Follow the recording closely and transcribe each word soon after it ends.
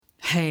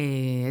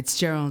Hey, it's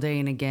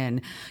Geraldine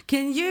again.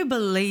 Can you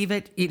believe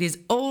it? It is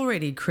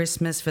already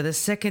Christmas for the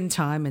second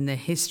time in the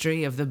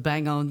history of the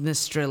Bang on the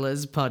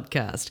Strillers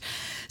podcast.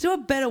 So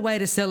what better way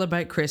to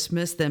celebrate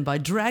Christmas than by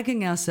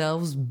dragging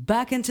ourselves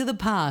back into the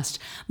past,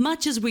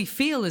 much as we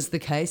feel is the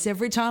case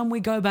every time we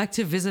go back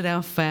to visit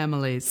our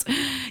families.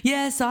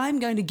 Yes, I'm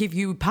going to give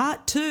you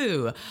part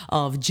 2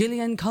 of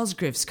Gillian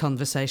Cosgriff's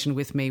conversation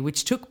with me,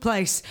 which took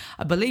place,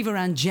 I believe,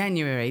 around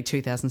January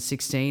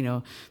 2016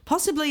 or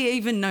possibly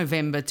even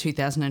November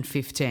 2015.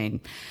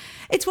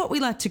 It's what we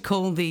like to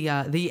call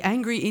the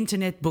Angry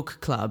Internet Book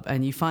Club,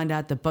 and you find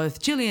out that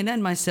both Gillian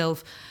and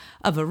myself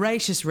are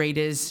voracious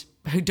readers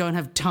who don't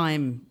have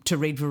time to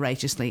read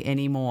voraciously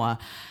anymore.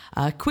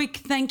 A quick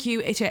thank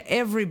you to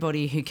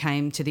everybody who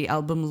came to the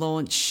album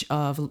launch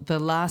of the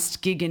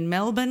last gig in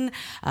Melbourne,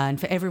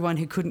 and for everyone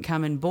who couldn't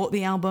come and bought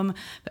the album.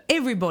 For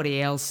everybody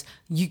else,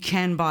 you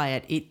can buy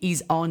it. It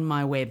is on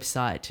my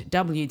website,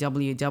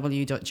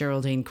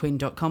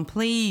 www.geraldinequinn.com.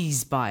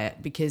 Please buy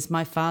it, because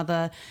my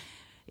father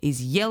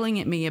is yelling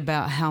at me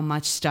about how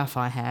much stuff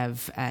I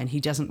have, and he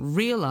doesn't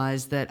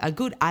realise that a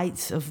good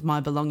 1/8 of my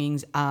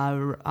belongings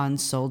are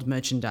unsold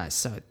merchandise.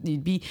 So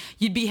you'd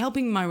be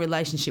helping my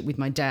relationship with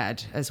my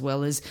dad, as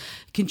well as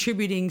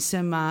contributing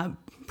some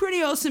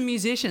pretty awesome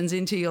musicians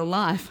into your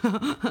life.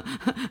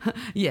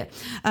 Yeah.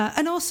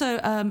 And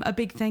also a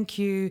big thank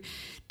you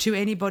to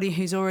anybody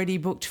who's already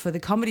booked for the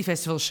Comedy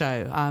Festival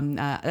show.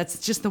 That's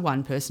just the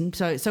one person.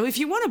 So if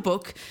you want to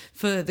book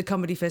for the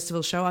Comedy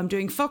Festival show, I'm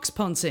doing Fox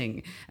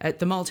Ponsing at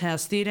the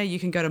Malthouse Theatre. You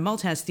can go to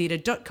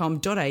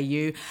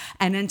malthousetheatre.com.au,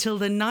 and until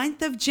the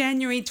 9th of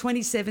January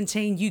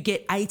 2017, you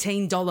get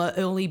 $18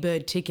 early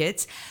bird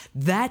tickets.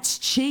 That's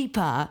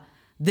cheaper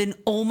than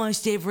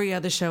almost every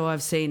other show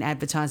I've seen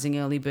advertising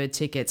early bird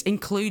tickets,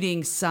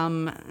 including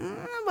some,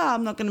 well,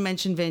 I'm not going to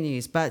mention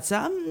venues, but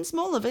some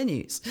smaller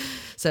venues.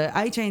 So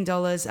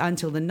 $18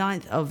 until the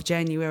 9th of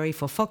January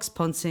for Fox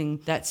Ponsing.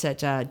 That's at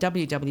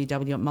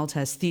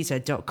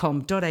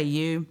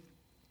www.malthousetheatre.com.au.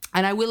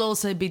 And I will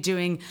also be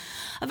doing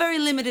a very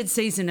limited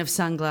season of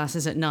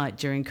Sunglasses at Night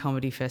during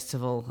Comedy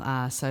Festival.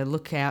 So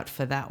look out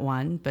for that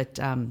one. But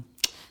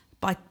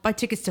buy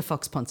tickets to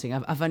Fox Ponsing.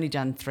 I've only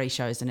done 3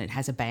 shows and it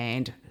has a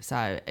band,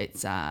 so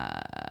it's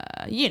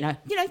you know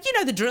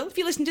the drill. If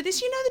you listen to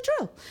this, you know the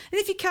drill. And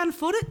if you can't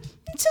afford it,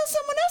 tell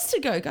someone else to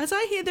go, guys.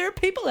 I hear there are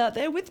people out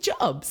there with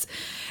jobs.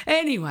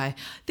 Anyway,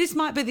 this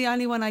might be the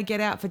only one I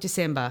get out for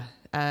December,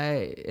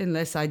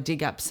 unless I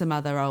dig up some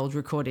other old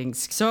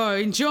recordings. So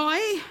enjoy.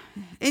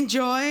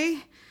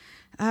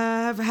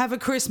 Have a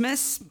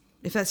Christmas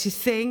if that's your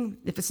thing.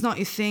 If it's not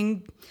your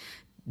thing,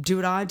 do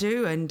what I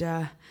do and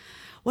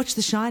watch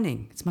The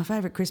Shining. It's my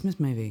favourite Christmas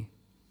movie.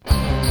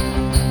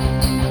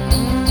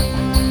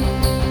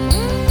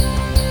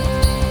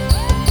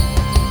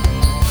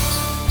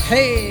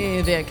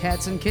 Hey there,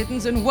 cats and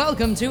kittens, and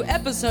welcome to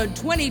episode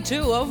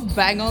 22 of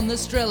Bang on the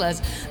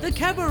Strillers, the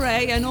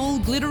cabaret and all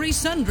glittery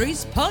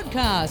sundries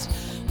podcast.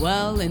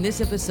 Well, in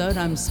this episode,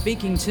 I'm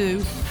speaking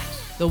to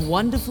the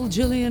wonderful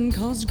Gillian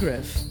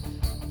Cosgriff.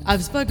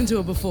 I've spoken to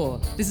her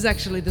before. This is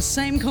actually the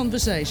same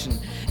conversation.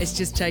 It's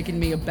just taken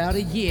me about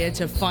a year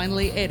to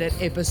finally edit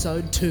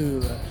episode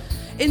 2.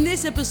 In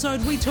this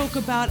episode, we talk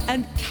about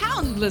a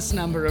countless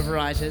number of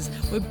writers.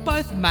 We're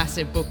both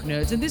massive book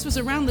nerds, and this was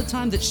around the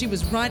time that she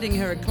was writing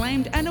her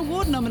acclaimed and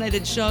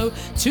award-nominated show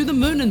To the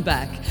Moon and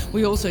Back.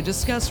 We also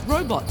discussed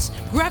robots,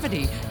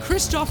 gravity,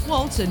 Christoph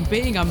Waltz, and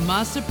being a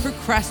master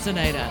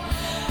procrastinator.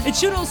 It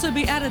should also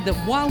be added that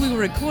while we were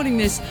recording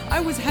this, I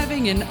was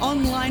having an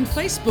online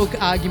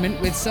Facebook argument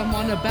with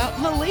someone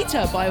about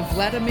Lolita by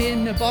Vladimir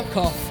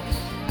Nabokov,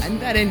 and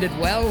that ended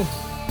well.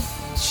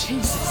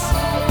 Jesus.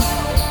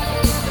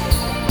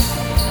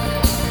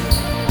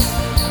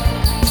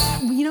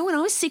 You know, when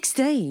I was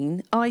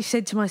 16, I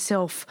said to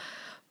myself,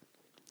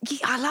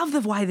 I love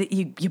the way that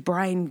your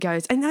brain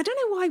goes. And I don't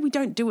know why we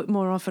don't do it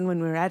more often when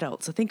we're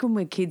adults. I think when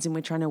we're kids and we're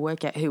trying to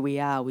work out who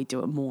we are, we do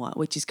it more,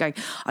 which is going,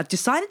 I've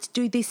decided to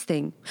do this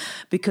thing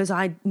because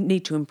I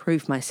need to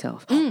improve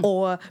myself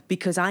or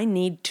because I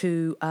need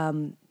to,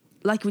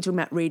 like we were talking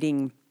about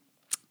reading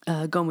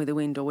Gone with the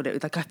Wind or whatever.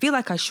 Like I feel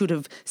like I should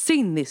have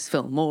seen this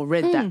film or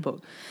read that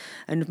book.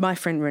 And my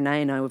friend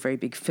Renee and I were very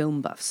big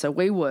film buffs. So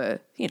we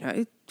were,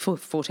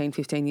 14,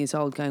 15 years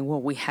old going,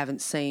 well, we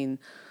haven't seen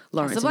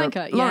Lawrence of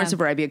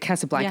Arabia,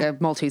 Casablanca,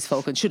 Maltese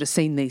Falcon, should have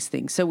seen these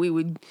things. So we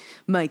would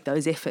make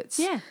those efforts.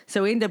 Yeah.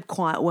 So we ended up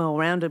quite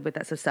well-rounded with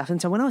that sort of stuff.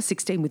 And so when I was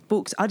 16 with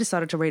books, I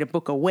decided to read a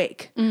book a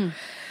week.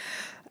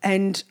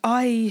 And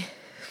I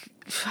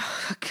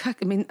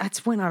mean,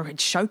 that's when I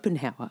read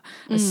Schopenhauer.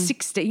 I was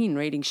 16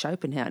 reading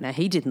Schopenhauer. Now,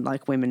 he didn't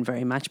like women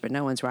very much, but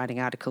no one's writing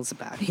articles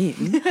about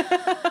him.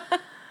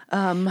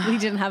 He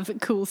didn't have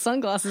cool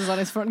sunglasses on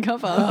his front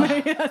cover.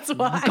 Maybe that's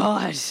why.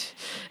 God,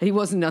 he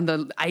wasn't on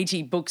the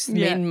 80 books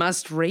men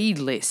must read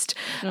list.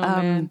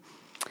 Man.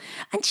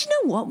 And do you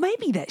know what?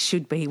 Maybe that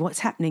should be what's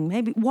happening.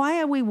 Maybe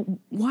why are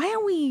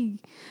we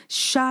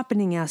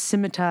sharpening our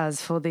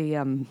scimitars for the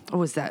or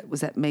was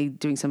that me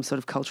doing some sort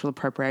of cultural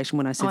appropriation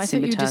when I said I thought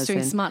scimitars? you were just doing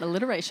then? smart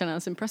alliteration. I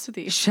was impressed with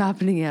you.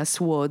 Sharpening our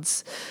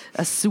swords.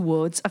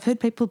 Swords. I've heard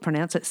people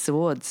pronounce it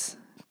swords.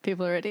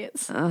 People are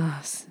idiots.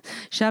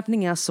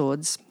 Sharpening our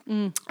swords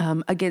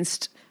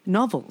against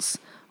novels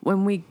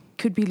when we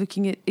could be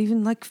looking at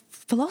even like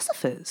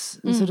philosophers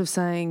and sort of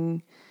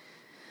saying,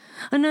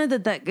 I know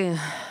that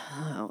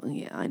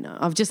I know.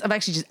 I've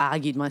actually just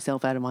argued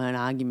myself out of my own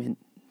argument.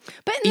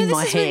 But no,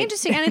 this is really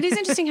interesting, and it is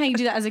interesting how you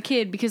do that as a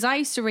kid, because I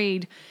used to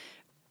read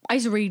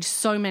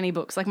so many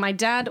books. Like my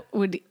dad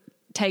would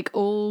take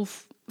all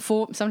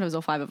four, sometimes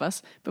all five of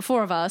us, but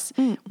four of us.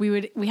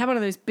 We had one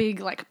of those big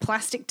like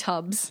plastic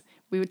tubs.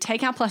 We would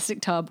take our plastic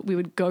tub. We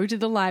would go to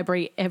the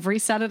library every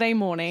Saturday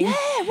morning.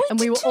 Yeah, and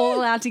we were all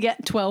allowed to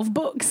get 12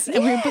 books,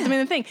 and we would put them in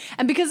the thing.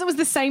 And because it was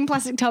the same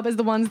plastic tub as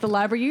the ones the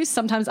library used,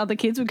 sometimes other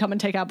kids would come and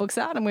take our books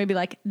out, and we'd be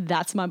like,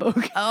 "That's my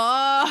book."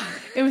 Oh,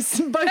 it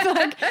was both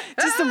like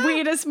just the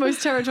weirdest,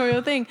 most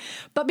territorial thing.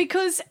 But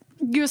because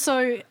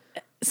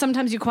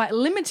sometimes you're quite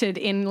limited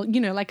in,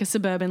 like a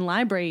suburban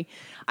library.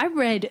 I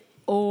read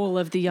all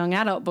of the young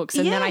adult books,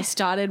 and then I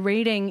started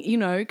reading,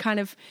 kind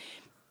of.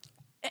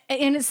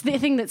 And it's the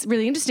thing that's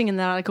really interesting in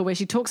that article where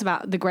she talks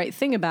about the great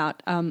thing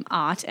about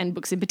art and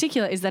books in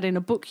particular is that in a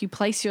book you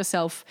place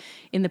yourself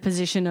in the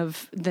position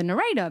of the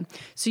narrator.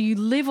 So you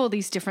live all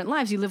these different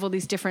lives, you live all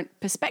these different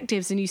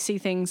perspectives, and you see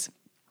things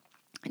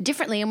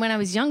differently. And when I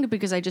was younger,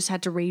 because I just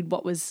had to read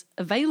what was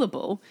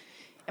available,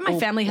 and my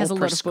family has a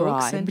lot of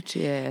books. And,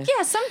 yeah,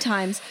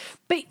 sometimes.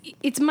 But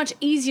it's much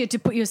easier to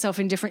put yourself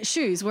in different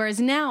shoes.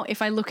 Whereas now,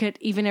 if I look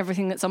at even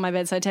everything that's on my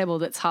bedside table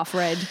that's half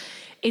read,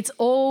 it's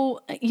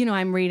all,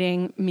 I'm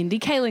reading Mindy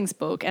Kaling's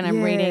book, and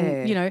I'm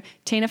reading,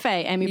 Tina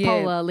Fey, Amy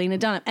Poehler, Lena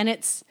Dunham. And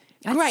that's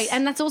great.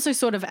 And that's also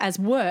sort of as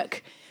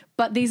work.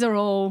 But these are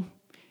all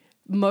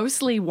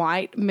mostly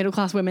white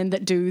middle-class women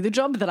that do the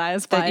job that I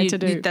aspire to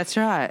do. That's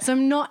right. So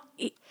I'm not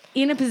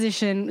in a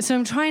position, so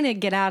I'm trying to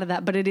get out of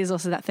that, but it is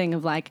also that thing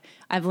of like,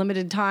 I have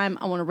limited time,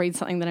 I want to read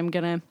something that I'm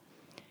going to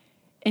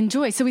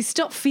enjoy. So we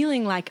stop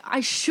feeling like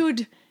I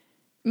should,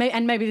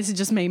 and maybe this is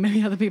just me,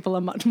 maybe other people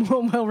are much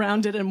more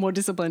well-rounded and more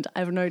disciplined. I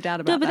have no doubt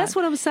about that. No, but that's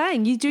what I'm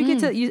saying. You do get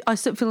to, I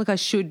still feel like I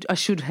should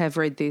have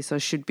read this, I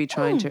should be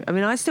trying to. I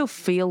mean, I still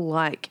feel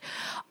like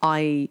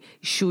I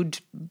should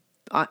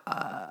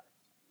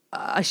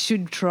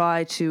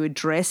try to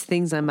address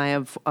things I may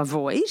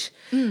avoid.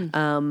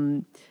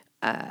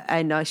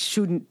 And I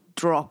shouldn't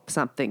drop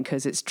something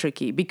because it's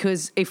tricky.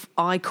 Because if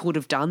I could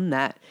have done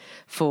that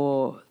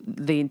for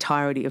the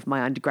entirety of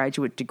my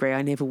undergraduate degree,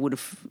 I never would have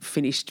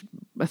finished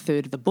a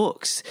third of the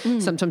books.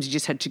 Sometimes you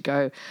just had to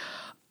go,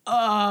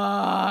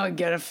 I'm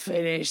going to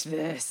finish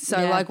this. So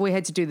like we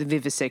had to do The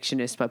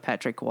Vivisectionist by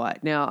Patrick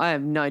White. Now, I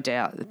have no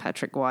doubt that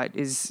Patrick White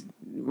is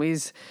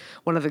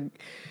one of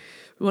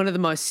the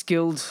most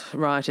skilled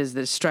writers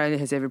that Australia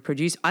has ever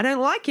produced. I don't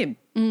like him.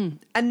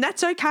 And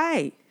that's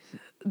okay.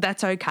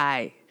 That's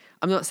okay.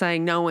 I'm not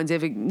saying no one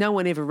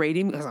ever read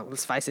him, because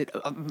let's face it,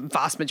 a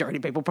vast majority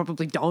of people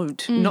probably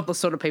don't. Not the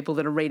sort of people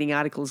that are reading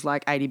articles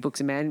like 80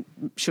 books a man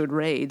should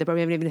read. They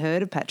probably haven't even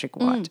heard of Patrick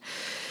White.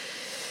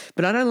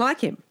 But I don't like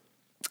him,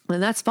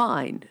 and that's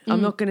fine.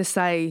 I'm not going to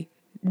say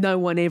no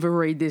one ever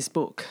read this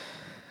book,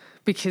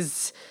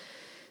 because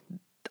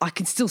I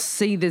can still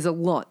see there's a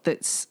lot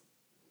that's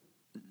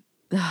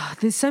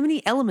there's so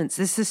many elements.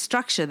 There's the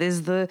structure,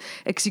 there's the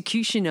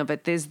execution of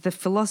it, there's the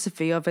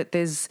philosophy of it,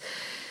 there's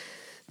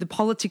the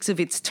politics of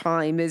its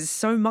time. There's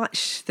so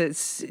much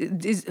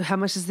how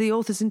much has the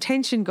author's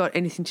intention got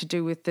anything to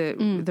do with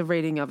the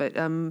reading of it?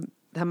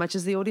 How much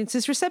has the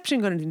audience's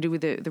reception got anything to do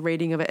with the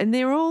reading of it? And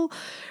they're all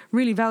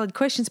really valid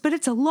questions, but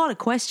it's a lot of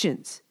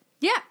questions.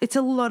 Yeah. It's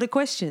a lot of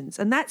questions,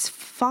 and that's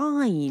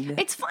fine.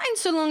 It's fine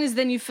so long as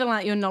then you fill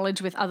out your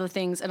knowledge with other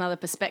things and other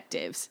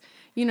perspectives.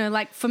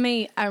 Like for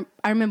me, I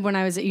remember when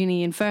I was at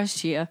uni in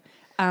first year.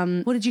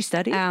 What did you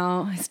study?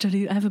 I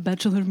have a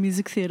Bachelor of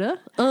Music Theatre.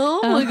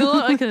 Oh my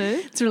God, okay.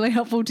 It's really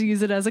helpful to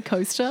use it as a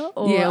coaster.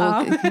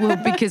 Well,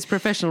 because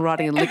professional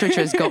writing and literature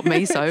has got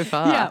me so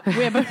far. Yeah,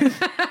 we're both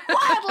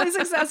wildly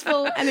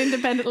successful and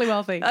independently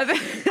wealthy.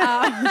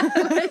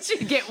 Did you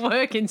get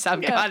work in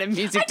some kind of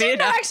music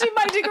theatre? Actually,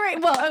 my degree,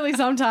 well, only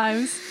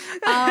sometimes.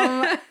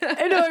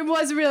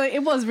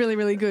 It was really,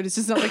 really good. It's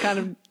just not the kind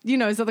of,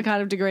 it's not the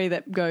kind of degree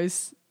that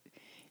goes,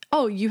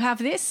 oh, you have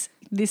this?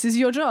 This is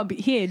your job.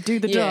 Here, do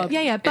the job.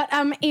 Yeah. But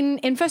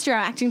in first year,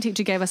 our acting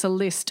teacher gave us a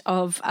list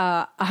of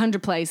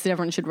 100 plays that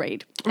everyone should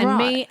read. And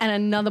me and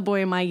another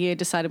boy in my year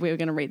decided we were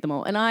going to read them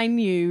all. And I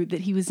knew that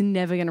he was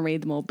never going to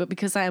read them all. But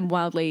because I am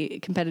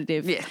wildly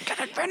competitive,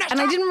 and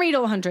I didn't read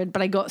all 100,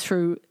 but I got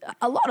through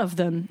a lot of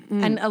them.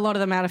 And a lot of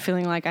them out of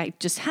feeling like I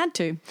just had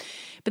to.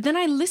 But then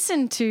I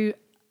listened to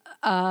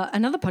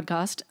another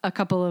podcast a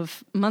couple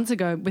of months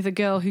ago with a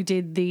girl who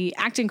did the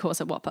acting course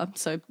at WAPA.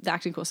 So the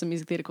acting course and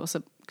music theatre course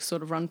are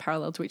sort of run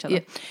parallel to each other. Yeah.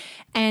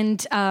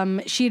 And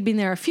she had been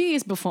there a few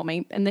years before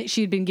me, and that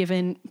she had been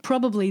given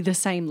probably the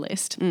same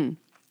list.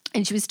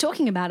 And she was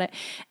talking about it.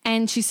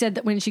 And she said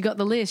that when she got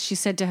the list, she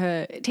said to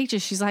her teacher,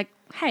 she's like,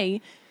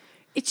 hey,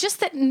 it's just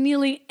that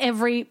nearly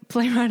every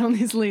playwright on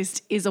this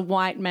list is a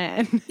white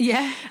man.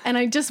 Yeah. And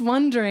I'm just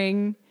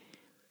wondering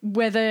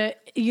whether,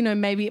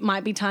 maybe it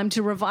might be time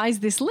to revise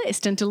this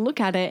list and to look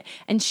at it.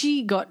 And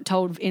she got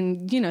told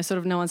in, sort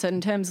of no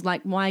uncertain terms,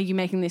 like, why are you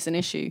making this an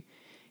issue?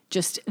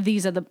 Just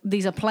these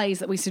are plays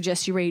that we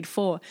suggest you read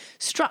for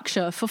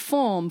structure, for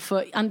form,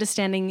 for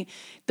understanding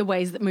the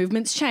ways that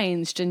movements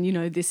changed. And,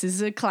 this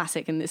is a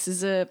classic and this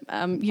is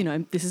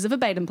this is a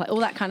verbatim play, all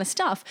that kind of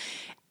stuff.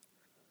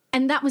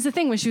 And that was the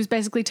thing where she was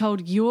basically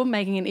told, you're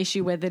making an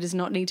issue where there does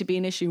not need to be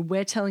an issue.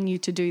 We're telling you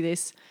to do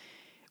this,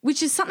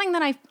 which is something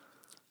that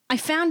I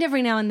found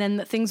every now and then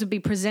that things would be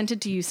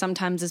presented to you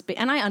sometimes as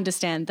and I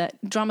understand that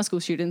drama school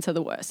students are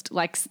the worst.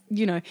 Like,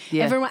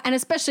 everyone, and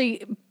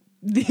especially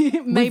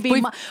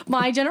maybe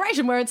my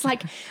generation, where it's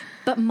like,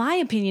 but my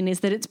opinion is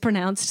that it's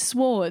pronounced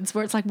swords,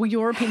 where it's like, well,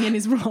 your opinion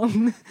is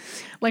wrong.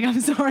 Like,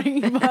 I'm sorry,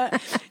 but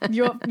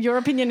your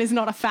opinion is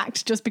not a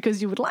fact just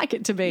because you would like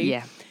it to be.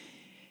 Yeah.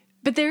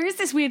 But there is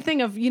this weird thing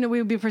of, we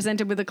would be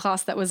presented with a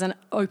class that was an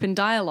open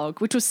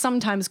dialogue, which was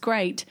sometimes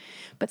great,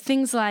 but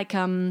things like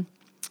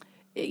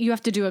you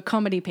have to do a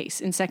comedy piece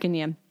in second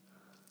year.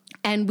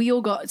 And we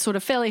all got sort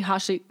of fairly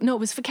harshly, no, it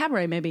was for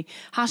cabaret maybe,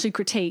 harshly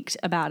critiqued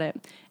about it.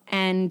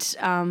 And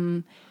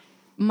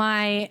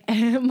my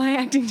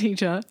acting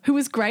teacher, who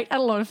was great at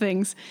a lot of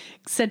things,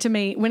 said to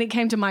me when it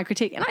came to my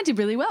critique, and I did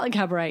really well at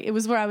cabaret. It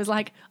was where I was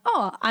like,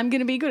 oh, I'm going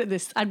to be good at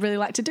this. I'd really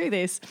like to do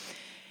this.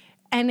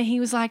 And he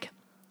was like,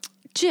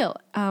 Jill,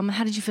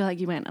 how did you feel like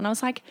you went? And I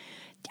was like,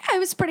 yeah, I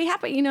was pretty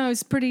happy. It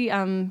was pretty,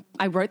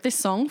 I wrote this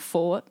song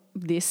for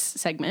this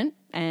segment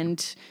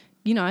and,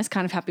 I was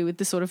kind of happy with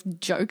the sort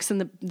of jokes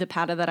and the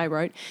patter that I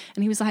wrote.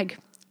 And he was like,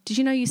 did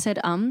you know you said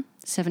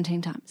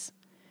 17 times?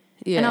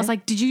 Yeah. And I was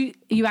like,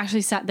 you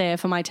actually sat there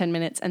for my 10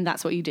 minutes and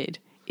that's what you did,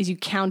 is you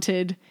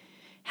counted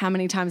how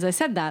many times I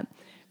said that.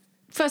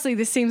 Firstly,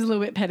 this seems a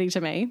little bit petty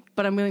to me,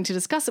 but I'm willing to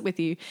discuss it with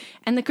you.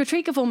 And the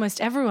critique of almost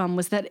everyone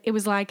was that it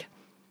was like,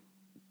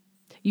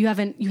 you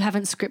haven't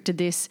scripted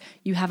this,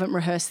 you haven't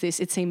rehearsed this,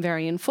 it seemed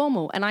very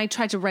informal. And I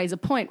tried to raise a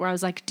point where I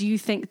was like, do you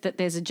think that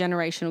there's a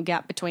generational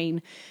gap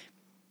between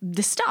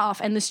the staff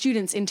and the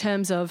students in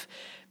terms of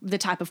the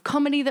type of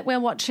comedy that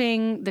we're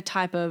watching, the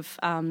type of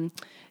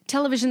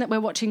television that we're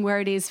watching, where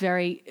it is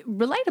very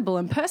relatable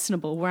and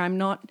personable, where I'm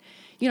not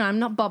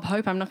Bob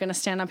Hope, I'm not going to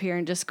stand up here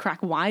and just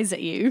crack wise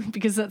at you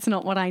because that's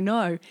not what I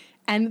know.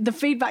 And the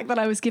feedback that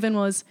I was given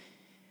was,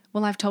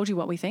 well, I've told you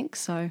what we think,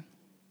 so.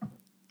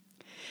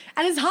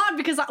 And it's hard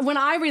because when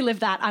I relive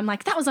that, I'm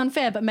like, that was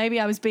unfair, but maybe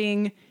I was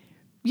being,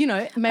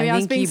 I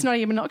was being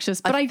snotty and obnoxious,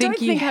 but I don't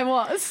think I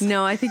was.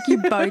 No, I think you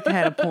both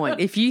had a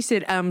point. If you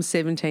said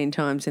 17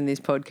 times in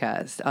this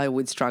podcast, I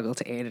would struggle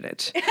to edit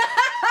it.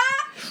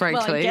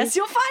 Frankly. Well, I guess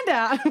you'll find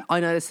out. I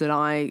notice that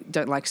I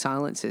don't like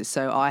silences,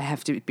 so I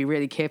have to be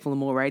really careful the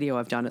more radio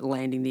I've done at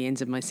landing the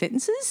ends of my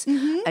sentences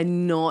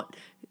and not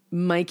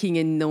making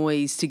a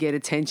noise to get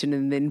attention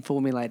and then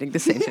formulating the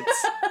sentence.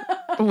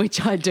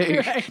 Which I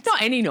do. Correct.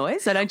 Not any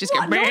noise. I don't just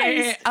go,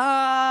 noise?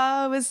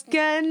 I was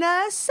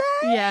gonna say.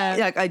 Yeah.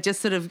 Like I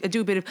just sort of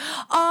do a bit of,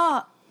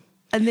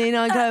 and then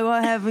I go,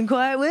 I haven't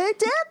quite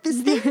worked out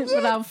this thing yet.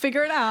 But I'll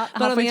figure it out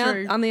but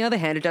on the other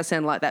hand, it does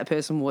sound like that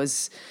person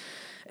was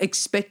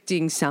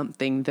expecting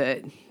something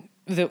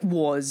that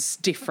was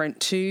different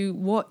to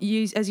what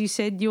you, as you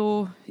said,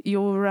 your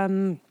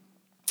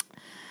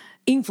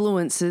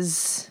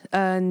influences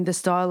and the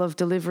style of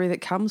delivery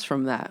that comes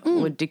from that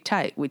would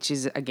dictate, which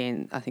is,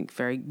 again, I think,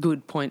 very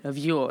good point of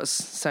yours.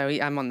 So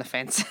I'm on the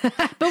fence.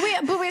 But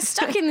we're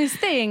stuck in this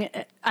thing,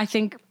 I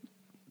think.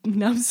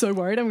 No, I'm so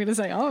worried. I'm going to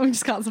say, I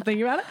just can't stop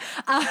thinking about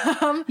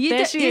it.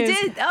 There she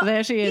is.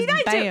 There she is.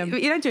 Bam.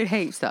 You don't do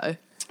heaps, though.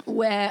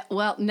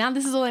 Well, now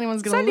this is all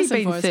anyone's going to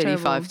listen for. It's only been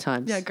 35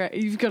 times. Yeah, great.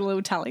 You've got a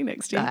little tally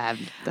next year. I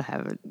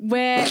haven't.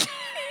 Where...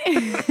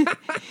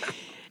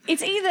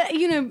 It's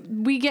either,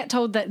 we get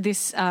told that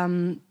this,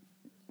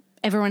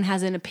 everyone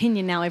has an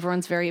opinion now,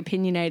 everyone's very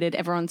opinionated,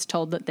 everyone's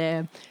told that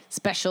they're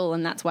special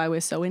and that's why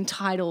we're so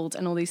entitled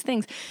and all these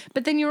things.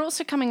 But then you're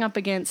also coming up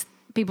against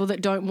people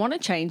that don't want to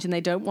change and they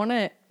don't want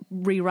to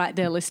rewrite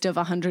their list of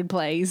 100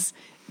 plays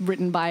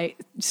written by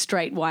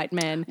straight white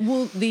men.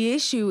 Well, the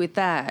issue with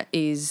that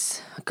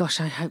is, gosh,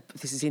 I hope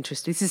this is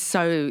interesting.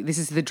 This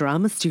is the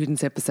drama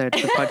students episode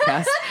of the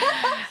podcast.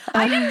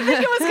 I didn't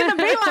think it was going to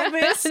be like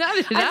this.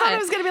 I thought it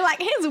was going to be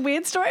like, here's a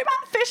weird story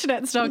about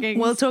fishnet stockings.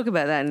 We'll talk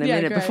about that in a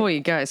minute before you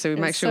go, so we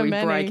make sure we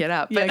break it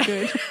up. Yeah,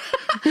 good.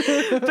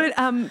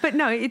 but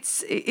no,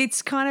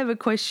 it's kind of a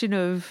question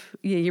of,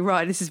 you're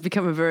right, this has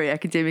become a very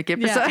academic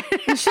episode. Yeah.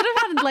 You should have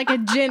had like a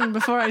gin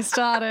before I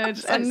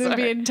started and it'd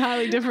be an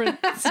entirely different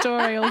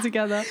story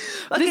altogether.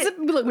 Okay.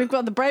 Look, we've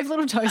got the brave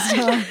little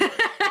toaster.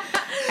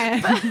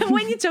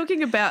 When you're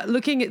talking about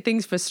looking at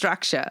things for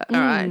structure, all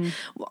right,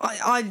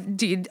 I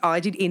did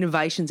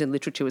innovations in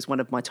literature as one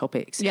of my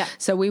topics. Yeah.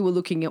 So we were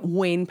looking at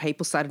when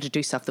people started to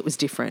do stuff that was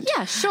different.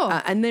 Yeah,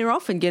 sure. And they're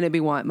often going to be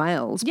white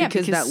males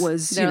because that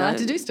was they're allowed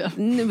to do stuff.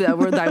 They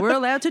were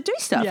allowed to do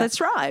stuff. Yeah.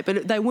 That's right,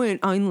 but they weren't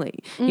only.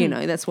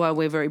 That's why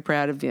we're very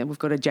proud of we've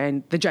got the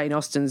Jane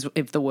Austens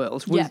of the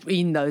world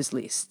in those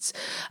lists.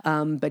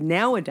 But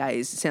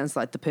nowadays, it sounds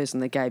like the person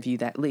that gave you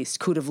that list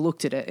could have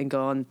looked at it and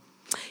gone,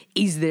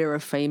 is there a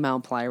female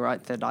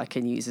playwright that I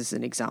can use as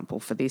an example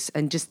for this?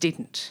 And just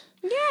didn't.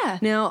 Yeah.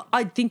 Now,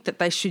 I think that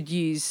they should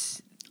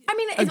use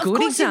a of good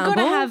course example. You've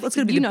got to have, it's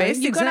going to be the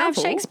best you've got to have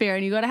example. Shakespeare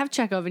and you've got to have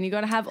Chekhov and you've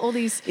got to have all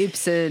these...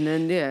 Ibsen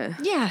and,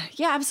 Yeah,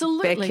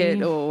 absolutely.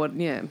 Beckett or what,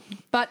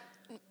 But...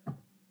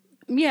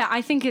 yeah,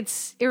 I think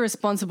it's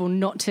irresponsible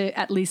not to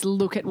at least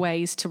look at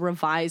ways to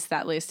revise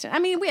that list. I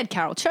mean, we had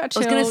Carol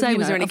Churchill. I was going to say,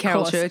 was there any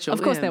Carol Churchill?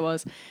 Of course there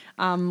was.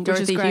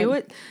 Dorothy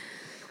Hewitt?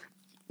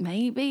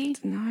 Maybe.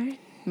 No.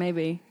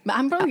 Maybe. But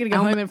I'm probably going to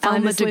go home and find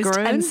Alma this list de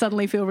Groen? and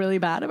suddenly feel really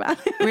bad about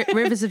it.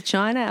 Rivers of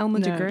China, Alma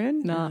de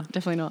Groen? No,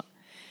 definitely not.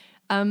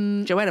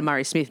 Joanna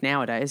Murray Smith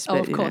nowadays. Oh,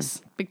 But, of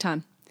course. Big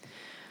time.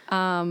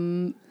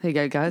 There you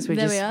go, guys. We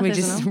There we are.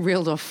 just There's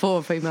reeled off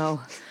 4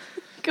 female.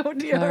 Go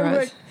to your All homework.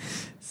 right.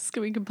 This is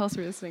going to be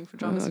compulsory listening for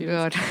drama Oh,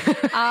 students.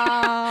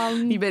 God.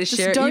 You better Just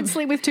share it. don't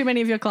sleep with too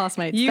many of your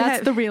classmates.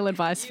 That's the real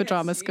advice for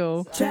drama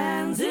school.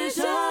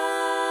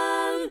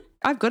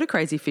 I've got a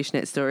crazy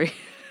fishnet story.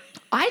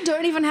 I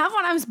don't even have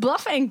one. I was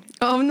bluffing.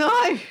 Oh,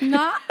 no.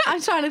 Nah, I'm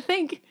trying to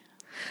think.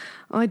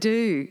 I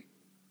do.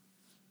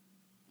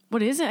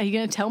 What is it? Are you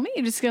going to tell me?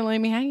 You're just going to leave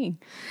me hanging?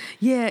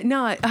 Yeah,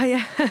 no,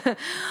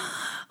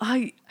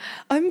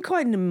 I'm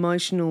quite an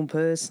emotional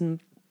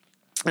person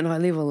and I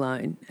live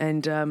alone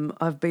and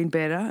I've been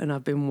better and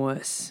I've been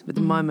worse. At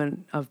the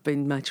moment, I've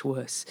been much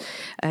worse.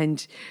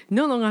 And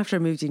not long after I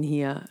moved in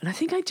here, and I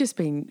think I'd just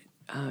been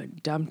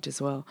dumped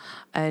as well,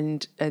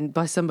 and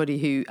by somebody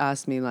who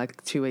asked me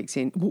like 2 weeks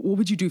in, what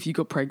would you do if you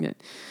got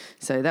pregnant?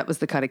 So that was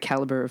the kind of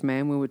calibre of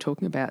man we were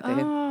talking about there.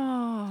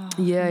 Oh,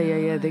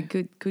 Yeah, they're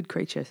good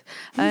creatures.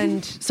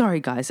 And sorry,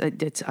 guys,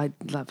 I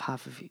love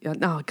half of you.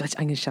 No, gosh,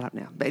 I'm going to shut up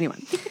now. But anyway,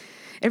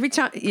 every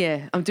time,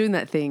 I'm doing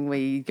that thing where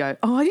you go,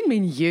 oh, I didn't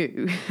mean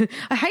you.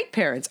 I hate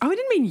parents. Oh, I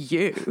didn't mean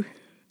you.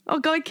 Oh,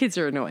 God, kids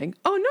are annoying.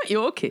 Oh, not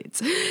your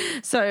kids.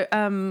 So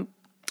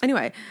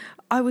anyway,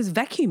 I was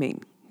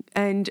vacuuming.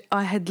 And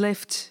I had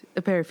left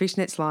a pair of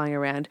fishnets lying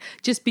around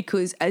just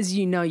because, as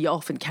you know, you're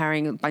often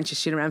carrying a bunch of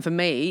shit around. For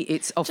me,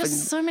 it's often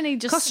just so many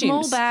costumes,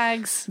 small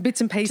bags.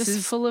 bits and pieces.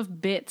 Just full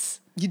of bits.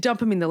 You dump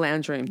them in the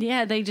lounge room.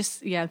 Yeah, they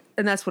just, And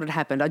that's what had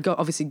happened. I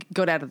obviously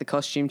got out of the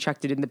costume,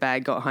 chucked it in the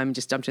bag, got home and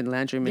just dumped it in the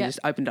lounge room and just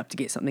opened up to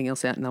get something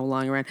else out and they were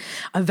lying around.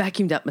 I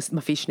vacuumed up my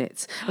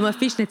fishnets. And my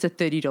fishnets are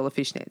 $30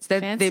 fishnets.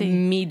 They're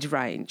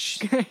mid-range.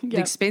 The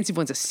expensive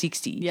ones are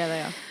 $60. Yeah,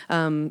 they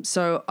are.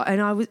 So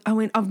I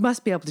went, I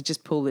must be able to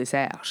just pull this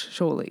out,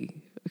 surely.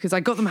 Because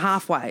I got them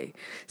halfway.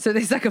 So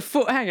there's like a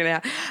foot hanging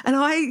out. And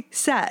I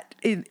sat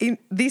in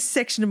this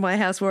section of my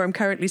house where I'm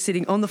currently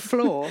sitting on the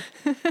floor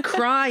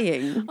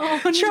crying,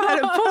 trying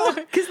to pull,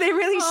 because they're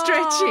really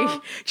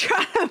stretchy,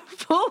 trying to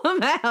pull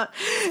them out.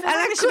 And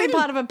I should be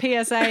part of a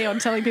PSA on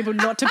telling people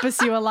not to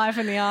pursue a life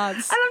in the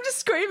arts. And I'm just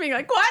screaming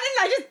like, why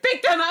didn't I just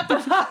pick them up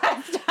before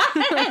I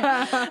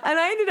started? And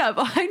I ended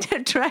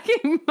up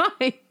dragging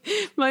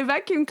my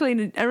vacuum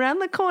cleaner around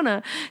the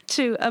corner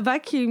to a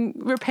vacuum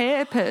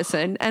repair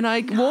person, and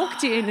I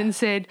walked in and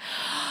said,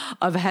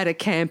 I've had a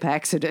camp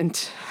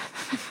accident.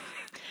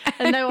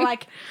 And they were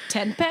like,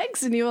 10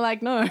 pegs? And you were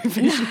like, no.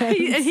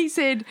 And he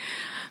said,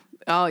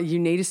 oh, you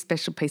need a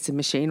special piece of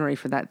machinery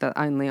for that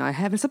only I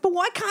have. And I said, but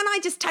why can't I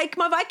just take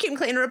my vacuum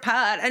cleaner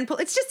apart and pull?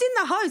 It's just in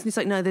the hose. And he's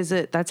like, no,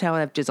 that's how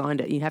I've designed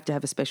it. You have to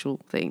have a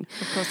special thing.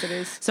 Of course it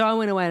is. So I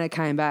went away and I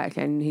came back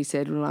and he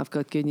said, well, I've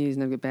got good news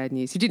and I've got bad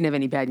news. He didn't have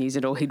any bad news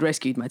at all. He'd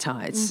rescued my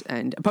tights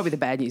and probably the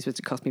bad news was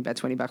it cost me about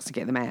 $20 to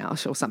get them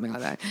out or something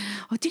like that.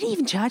 Oh, did he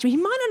even charge me? He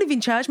might not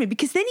even charge me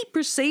because then he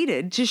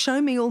proceeded to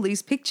show me all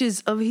these pictures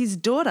of his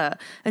daughter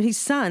and his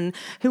son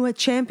who are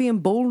champion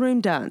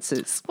ballroom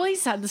dancers. Well,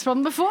 he's had this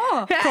problem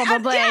before,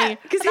 probably.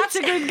 Because that's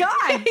a good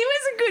guy. He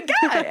was a good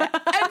guy.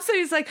 And so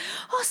he's like,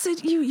 oh, so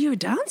you're a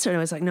dancer? And I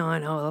was like, no,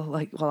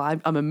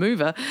 I'm a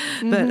mover,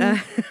 but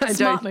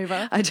Smart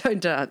mover. I don't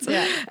dance.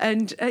 Yeah.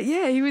 And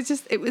he was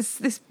just, it was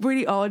this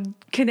really odd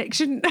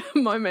connection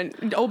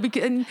moment. All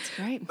because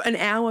great. An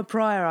hour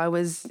prior, I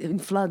was in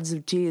floods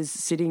of tears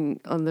sitting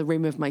on the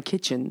rim of my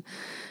kitchen.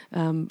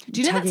 Do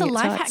you know that's a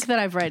life hack that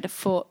I've read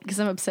because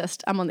I'm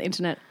obsessed. I'm on the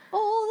internet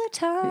all the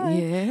time.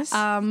 Yes.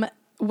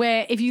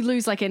 Where if you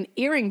lose like an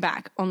earring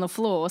back on the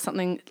floor,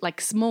 something like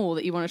small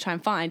that you want to try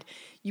and find,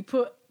 you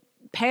put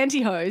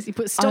pantyhose, you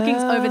put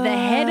stockings over the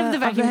head of the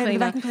vacuum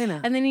cleaner,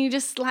 and then you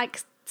just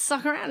like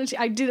suck around.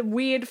 I did a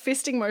weird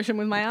fisting motion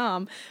with my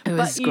arm. It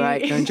was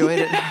great. I enjoyed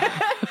it.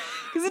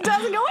 Because it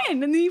doesn't go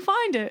in and then you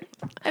find it.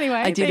 Anyway,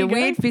 I did a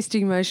weird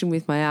fisting motion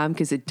with my arm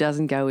because it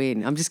doesn't go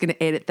in. I'm just going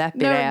to edit that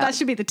bit out. That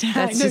should be the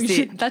tag.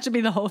 That should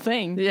be the whole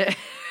thing. Yeah.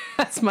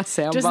 That's my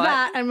soundbite. Just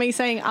that and me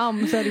saying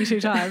 32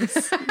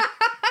 times.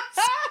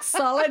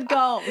 Solid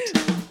gold.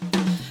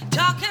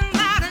 Talking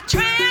about a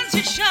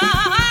transition.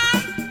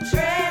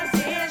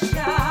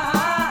 Transition.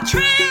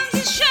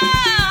 Transition.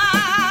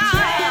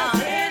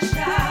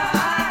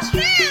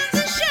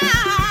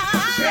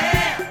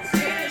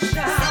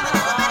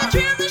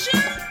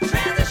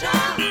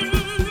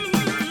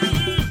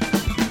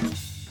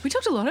 We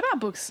talked a lot about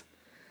books.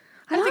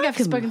 I don't think I've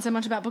spoken so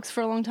much about books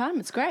for a long time.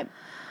 It's great.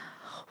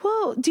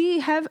 Well, do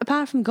you have,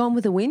 apart from Gone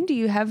with the Wind, do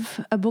you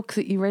have a book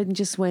that you read and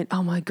just went,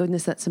 oh my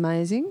goodness, that's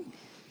amazing?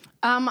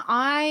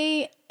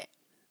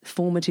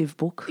 Formative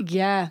book?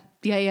 Yeah.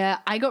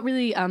 I got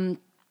really,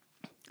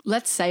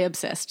 let's say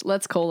obsessed.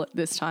 Let's call it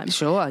this time.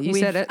 Sure, you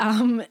said it.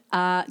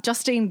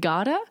 Justine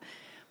Garda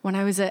when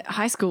I was at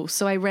high school.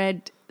 So I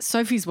read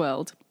Sophie's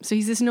World. So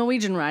he's this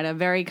Norwegian writer,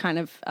 very kind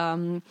of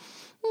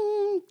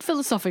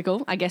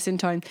philosophical, I guess, in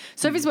tone.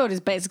 Sophie's World is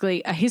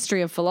basically a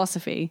history of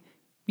philosophy.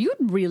 You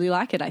would really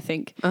like it, I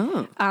think.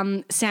 Oh.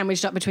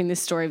 Sandwiched up between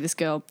this story of this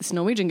girl, this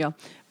Norwegian girl.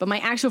 But my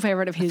actual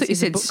favourite of his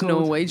is a book called...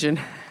 Norwegian.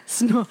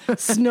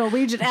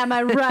 Norwegian, am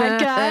I right,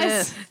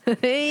 guys?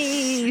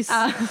 Hey.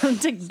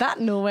 Take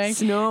that, Norway.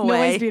 Norway.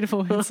 Norway's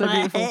beautiful. It's so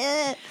beautiful.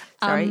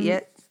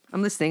 Sorry,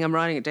 I'm listening. I'm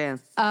writing it down.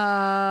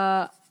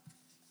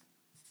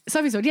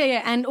 Sophie's World,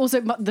 yeah. And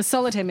also The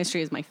Solitaire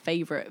Mystery is my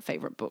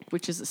favourite book,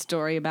 which is a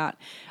story about...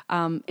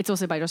 it's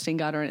also by Justine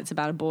Garda, and it's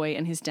about a boy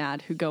and his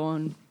dad who go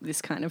on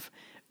this kind of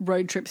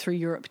road trip through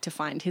Europe to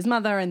find his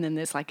mother, and then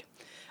there's like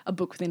a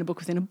book within a book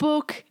within a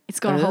book. It's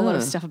got a whole lot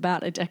of stuff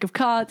about a deck of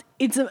cards.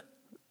 It's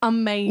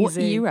amazing. What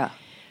era?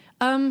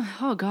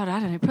 Oh God, I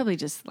don't know. Probably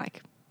just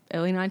like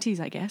early 90s,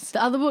 I guess.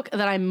 The other book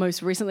that I'm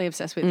most recently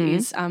obsessed with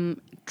is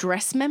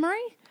Dress Memory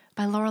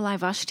by Lorelei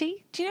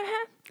Vashti. Do you know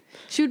her?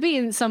 She would be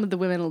in some of the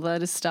Women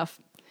Alertist stuff.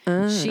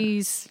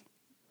 She's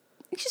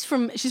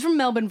from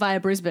Melbourne via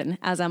Brisbane,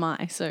 as am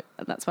I, so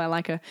that's why I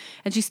like her.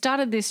 And she's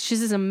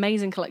this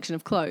amazing collection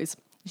of clothes.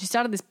 She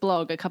started this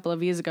blog a couple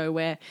of years ago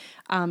where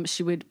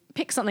she would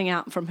pick something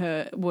out from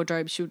her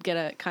wardrobe. She would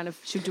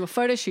she'd do a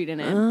photo shoot in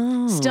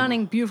it.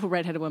 Stunning, beautiful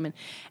redheaded woman.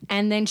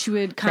 And then she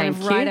would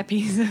write a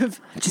piece of,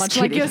 much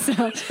like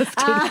yourself.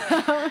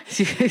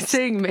 You're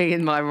seeing me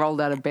in my rolled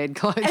out of bed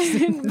clothes.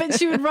 But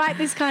she would write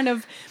this kind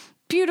of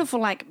beautiful,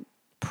 like,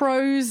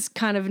 prose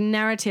kind of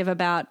narrative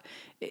about,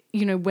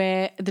 you know,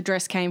 where the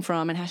dress came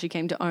from and how she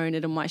came to own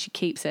it and why she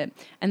keeps it.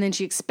 And then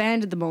she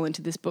expanded them all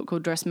into this book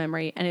called Dress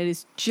Memory, and it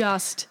is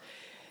just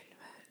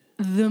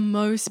the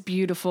most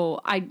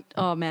beautiful.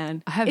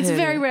 It's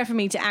very rare for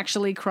me to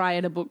actually cry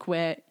at a book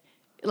where,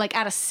 like,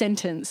 at a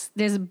sentence,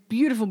 there's a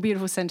beautiful,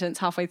 beautiful sentence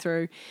halfway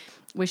through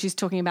where she's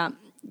talking about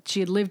she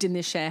had lived in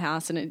this share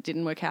house and it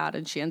didn't work out,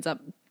 and she ends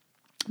up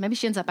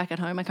back at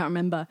home, I can't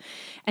remember.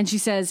 And she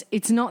says,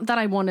 it's not that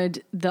I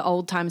wanted the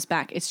old times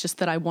back, it's just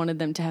that I wanted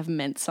them to have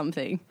meant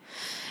something.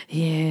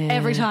 Yeah.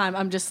 Every time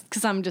I'm just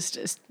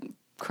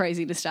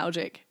crazy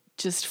nostalgic,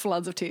 just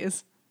floods of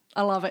tears.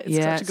 I love it. It's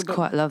such a good book.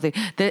 Quite lovely.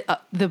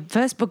 The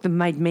first book that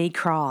made me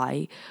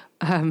cry,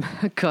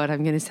 God,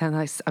 I'm going to sound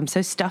like I'm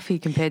so stuffy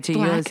compared to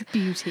yours. Black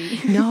Beauty.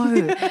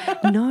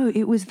 No,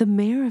 it was The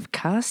Mayor of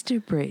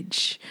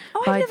Casterbridge.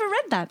 Oh, I've never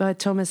read that. By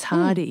Thomas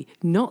Hardy,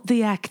 not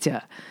the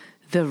actor.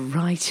 The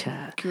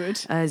writer.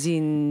 Good. As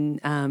in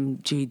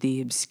Jude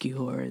the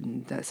Obscure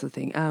and that sort of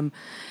thing.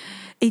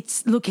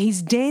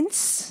 He's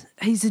dense.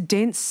 He's a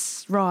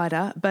dense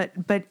writer, but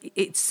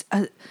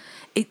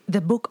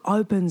the book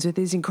opens with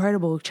this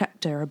incredible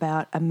chapter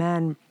about a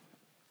man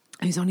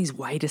who's on his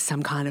way to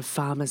some kind of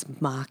farmer's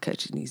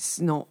market, and he's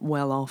not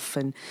well off,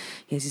 and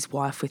he has his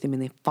wife with him,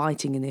 and they're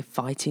fighting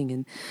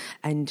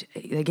and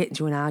they get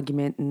into an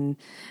argument, and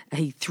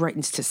he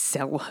threatens to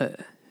sell her.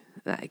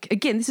 Like,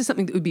 again, this is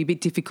something that would be a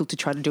bit difficult to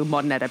try to do a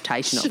modern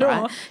adaptation of,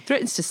 right?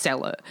 Threatens to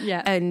sell her.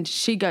 Yeah. And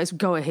she goes,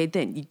 go ahead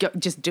then. You go,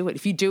 just do it.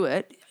 If you do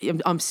it,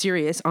 I'm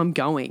serious, I'm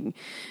going.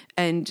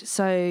 And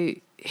so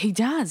he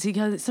does. He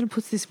goes, it sort of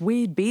puts this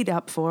weird bid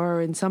up for her,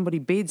 and somebody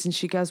bids, and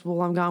she goes,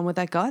 well, I'm going with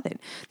that guy then.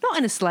 Not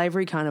in a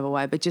slavery kind of a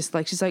way, but just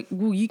like, she's like,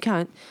 well, you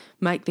can't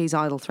make these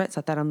idle threats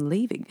like that. I'm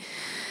leaving.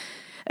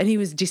 And he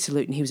was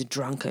dissolute, and he was a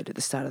drunkard at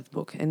the start of the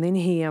book. And then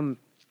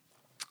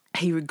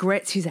he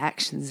regrets his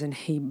actions, and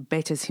he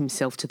betters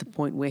himself to the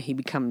point where he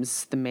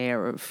becomes the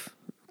mayor of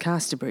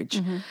Casterbridge.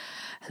 Mm-hmm.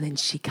 And then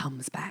she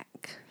comes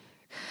back.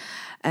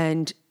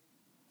 And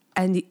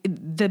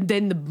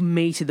then the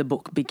meat of the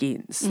book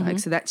begins. Mm-hmm. Like,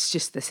 so that's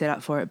just the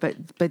setup for it.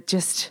 But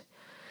just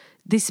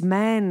this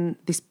man,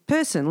 this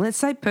person, let's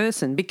say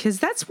person, because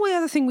that's the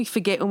other thing we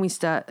forget when we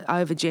start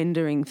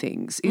over-gendering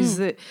things, is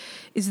the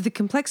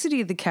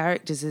complexity of the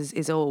characters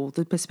is all.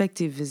 The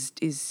perspective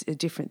is a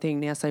different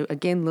thing now. So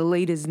again,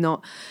 Lolita's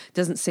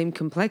doesn't seem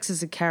complex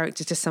as a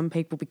character to some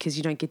people because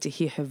you don't get to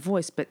hear her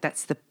voice, but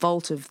that's the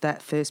fault of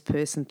that first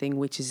person thing,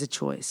 which is a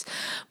choice.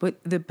 But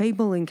the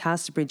people in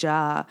Casterbridge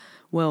are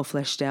well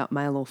fleshed out,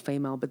 male or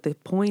female, but the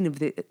point of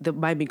that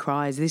made me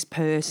cry is this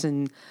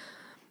person,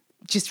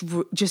 just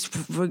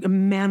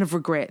amount of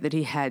regret that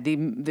he had,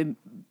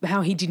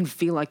 how he didn't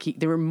feel like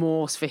the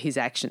remorse for his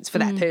actions, for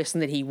that person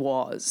that he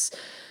was.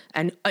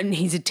 and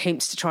his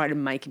attempts to try to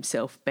make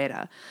himself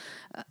better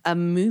are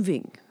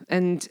moving.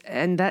 And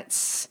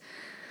that's...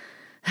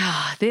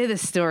 they're the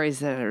stories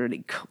that are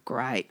really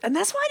great. And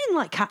that's why I didn't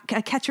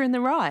like Catcher in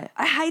the Rye.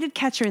 I hated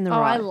Catcher in the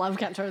Rye. I love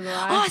Catcher in the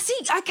Rye. Oh, see,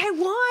 okay,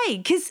 why?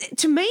 Because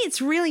to me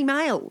it's really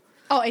male.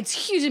 Oh,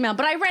 it's hugely male.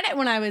 But I read it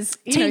when I was,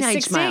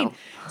 Teenage 16. male.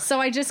 So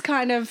I just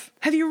kind of...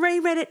 Have you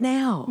reread it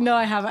now? No,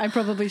 I haven't. I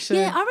probably should.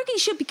 Yeah, I reckon you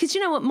should, because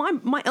you know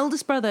what? My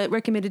eldest brother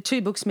recommended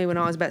 2 books to me when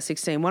I was about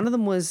 16. One of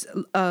them was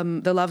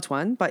The Loved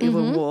One by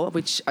Eva War,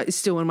 which is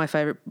still one of my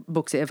favourite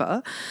books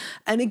ever.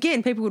 And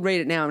again, people would read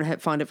it now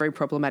and find it very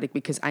problematic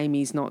because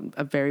Amy's not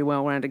a very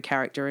well-rounded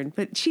character,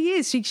 but she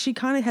is. She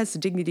kind of has the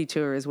dignity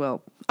to her as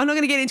well. I'm not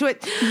going to get into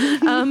it.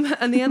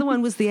 And the other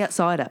one was The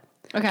Outsider,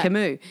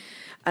 Camus.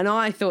 And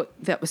I thought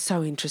that was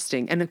so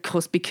interesting. And, of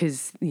course,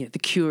 because The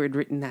Cure had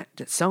written that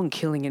song,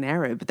 Killing an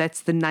Arab,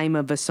 that's the name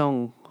of a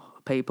song,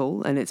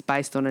 people, and it's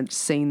based on a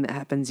scene that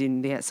happens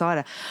in The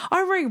Outsider.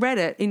 I reread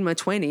it in my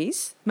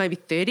 20s, maybe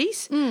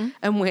 30s,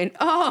 and went,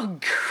 oh,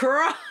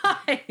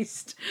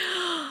 Christ,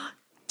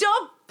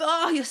 stop.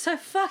 Oh, you're so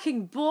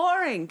fucking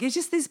boring. It's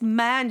just this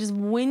man just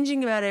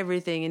whinging about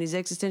everything in his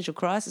existential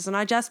crisis, and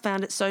I just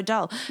found it so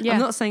dull. Yeah. I'm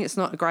not saying it's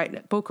not a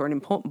great book or an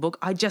important book.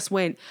 I just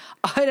went,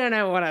 I don't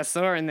know what I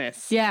saw in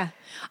this. Yeah.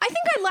 I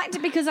think I liked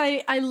it because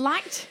I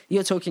liked...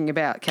 You're talking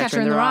about Catcher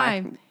in the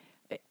Rye.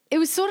 It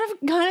was sort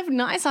of kind of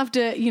nice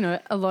after,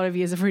 a lot of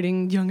years of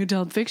reading young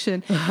adult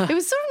fiction. It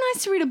was sort of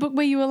nice to read a book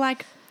where you were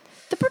like,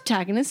 the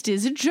protagonist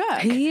is a jerk.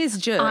 He is a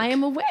jerk. I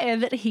am aware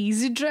that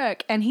he's a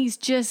jerk, and he's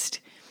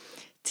just...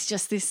 It's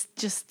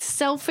just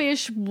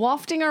selfish,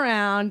 wafting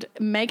around,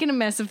 making a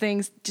mess of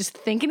things, just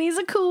thinking he's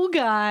a cool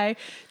guy,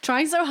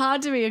 trying so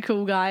hard to be a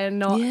cool guy and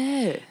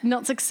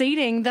not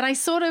succeeding, that I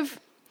suppose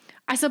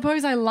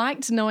I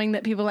liked knowing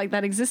that people like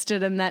that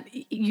existed and that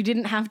you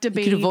didn't have to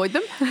be... You could avoid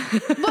them?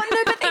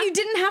 But you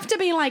didn't have to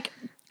be like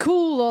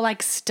cool or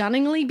like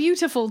stunningly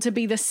beautiful to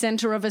be the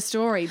center of a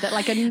story, that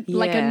like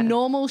a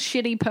normal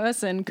shitty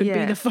person could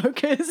be the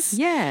focus.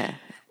 Yeah.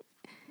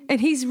 And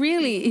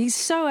he's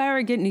so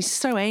arrogant and he's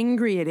so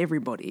angry at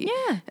everybody.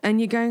 Yeah. And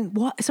you're going,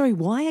 what? Sorry,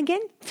 why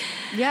again?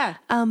 Yeah.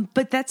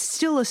 But that's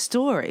still a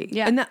story.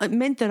 Yeah. And that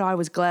meant that I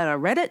was glad I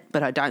read it,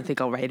 but I don't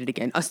think I'll read it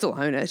again. I still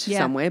own it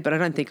somewhere, but I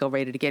don't think I'll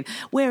read it again.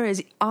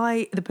 Whereas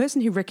the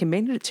person who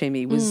recommended it to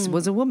me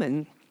was a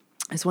woman.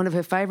 It's one of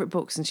her favourite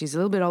books, and she's a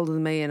little bit older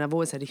than me, and I've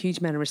always had a huge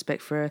amount of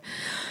respect for her.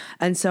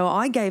 And so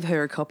I gave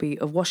her a copy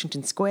of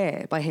Washington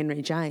Square by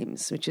Henry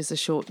James, which is a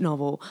short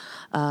novel,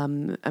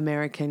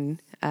 American.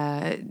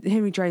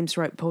 Henry James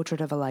wrote Portrait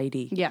of a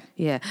Lady. Yeah.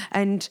 Yeah.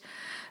 And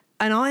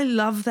I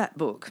love that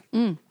book.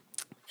 And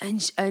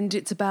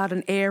it's about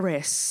an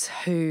heiress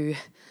who,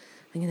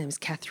 I think her name is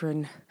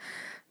Catherine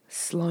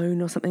Sloane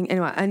or something.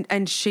 Anyway,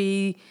 and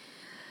she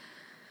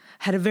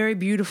had a very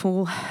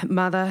beautiful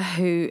mother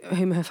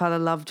whom her father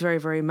loved very,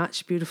 very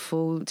much,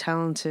 beautiful,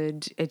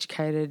 talented,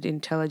 educated,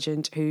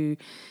 intelligent, who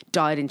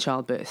died in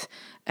childbirth.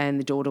 And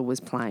the daughter was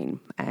plain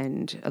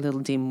and a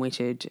little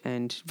dim-witted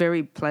and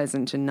very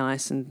pleasant and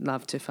nice and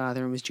loved her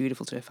father and was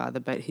dutiful to her father.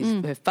 But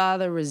her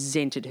father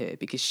resented her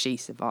because she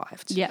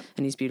survived. Yep.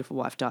 And his beautiful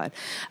wife died.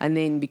 And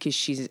then because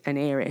she's an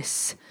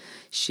heiress,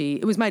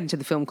 it was made into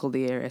the film called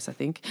The Heiress, I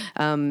think.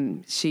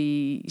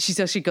 She's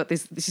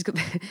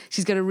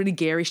got a really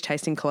garish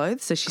taste in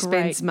clothes, so she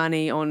spends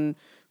money on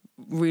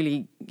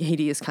really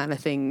hideous kind of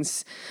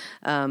things,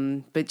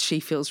 but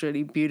she feels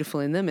really beautiful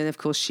in them. And of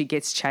course, she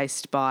gets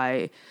chased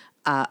by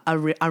a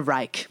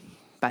rake.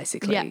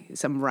 Basically,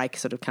 some rake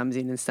sort of comes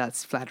in and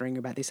starts flattering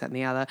about this, that and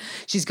the other.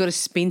 She's got a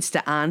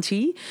spinster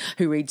auntie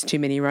who reads too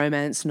many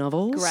romance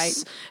novels.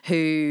 Great.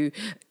 Who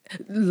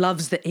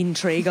loves the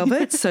intrigue of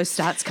it, so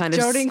starts kind of...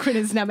 Geraldine Quinn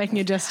is now making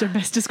a gesture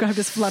best described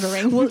as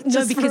fluttering. Well,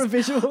 just no, because, for a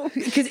visual.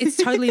 Because it's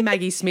totally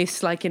Maggie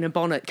Smith's, like in a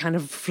bonnet, kind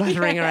of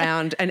fluttering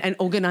around and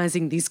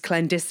organising these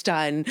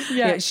clandestine...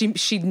 Yeah.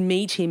 She'd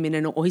meet him in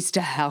an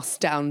oyster house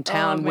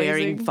downtown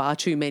wearing far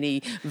too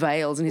many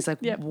veils, and he's like,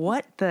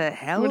 what the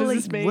hell? What does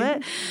this mean?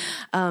 What?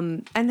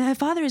 And her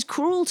father is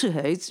cruel to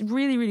her. It's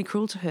really, really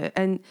cruel to her.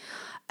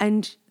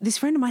 And this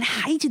friend of mine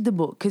hated the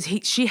book because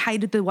she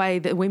hated the way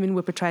that women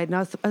were portrayed. And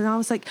I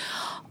was like,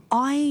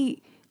 I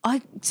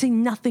see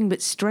nothing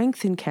but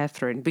strength in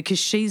Catherine because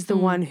she's the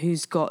one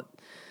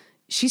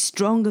she's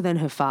stronger than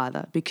her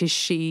father because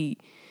she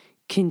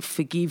can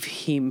forgive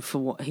him for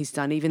what he's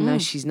done, even though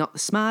she's not the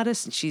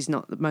smartest and she's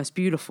not the most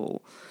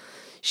beautiful.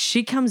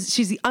 She's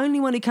the only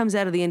one who comes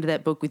out of the end of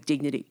that book with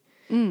dignity.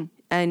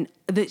 And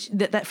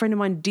that friend of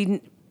mine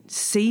didn't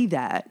see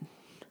that.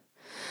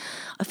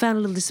 I found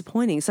a little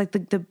disappointing. It's like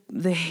the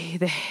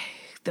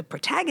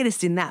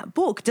protagonist in that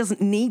book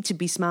doesn't need to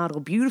be smart or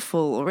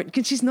beautiful,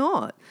 because she's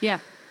not. Yeah.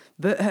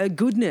 But her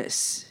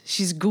goodness,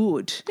 she's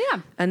good.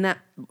 Yeah. And that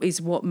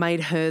is what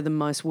made her the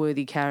most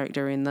worthy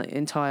character in the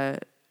entire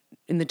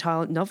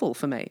novel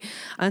for me.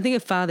 And I think her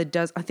father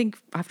does. I think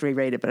I have to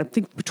reread it, but I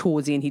think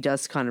towards the end he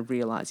does kind of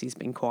realise he's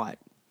been quite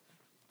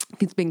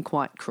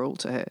cruel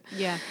to her.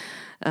 Yeah.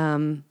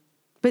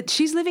 But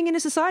she's living in a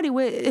society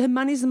where her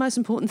money's the most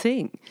important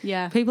thing.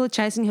 Yeah. People are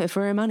chasing her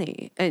for her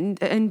money. And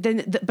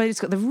then, but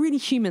it's got the really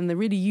human, the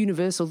really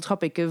universal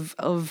topic of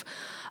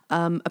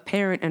a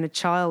parent and a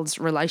child's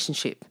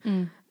relationship.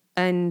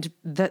 And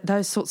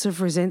those sorts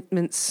of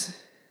resentments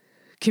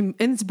and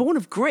it's born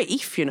of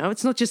grief, you know.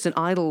 It's not just an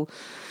idle...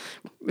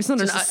 It's not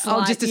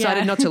I'll just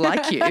decided not to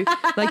like you.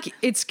 Like,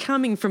 it's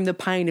coming from the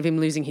pain of him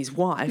losing his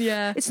wife.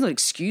 Yeah. It's not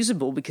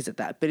excusable because of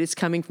that, but it's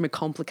coming from a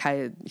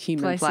complicated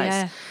human place.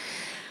 Yeah.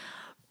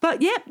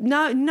 But yeah,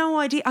 no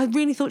idea. I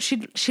really thought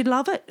she'd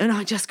love it, and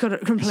I just got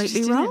it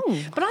completely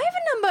wrong. But I have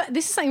a number.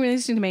 This is something really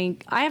interesting to me.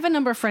 I have a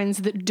number of friends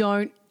that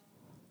don't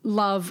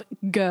love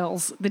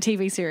Girls, the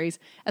TV series,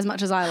 as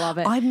much as I love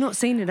it. I've not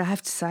seen it, I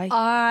have to say.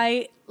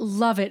 I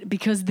love it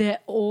because they're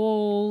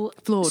all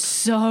Flawed.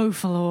 so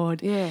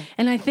flawed. Yeah.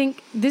 And I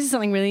think this is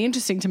something really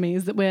interesting to me,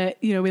 is that we're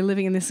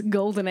living in this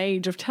golden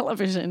age of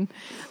television.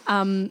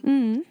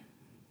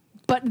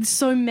 But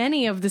so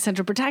many of the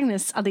central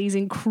protagonists are these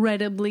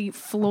incredibly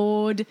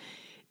flawed,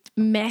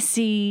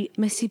 messy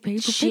people.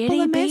 Shitty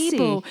People are messy.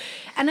 people.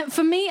 And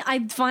for me,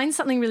 I find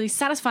something really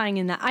satisfying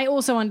in that. I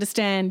also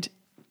understand,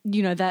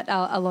 that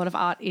a lot of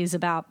art is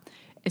about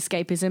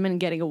escapism and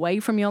getting away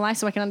from your life.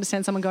 So I can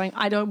understand someone going,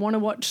 I don't want to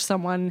watch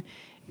someone,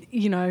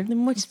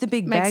 Then watch The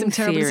Big make Bang some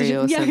terrible Theory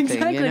decisions. or something,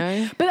 exactly. you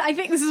know? But I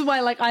think this is why,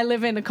 I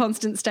live in a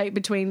constant state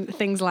between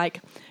things like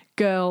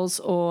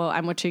Girls, or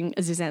I'm watching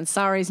Aziz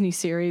Ansari's new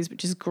series,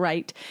 which is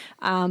great.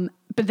 But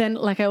then,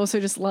 I also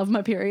just love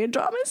my period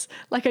dramas.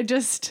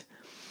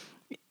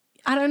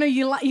 I don't know,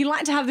 you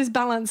like to have this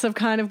balance of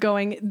kind of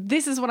going,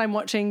 this is what I'm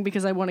watching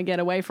because I want to get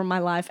away from my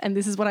life, and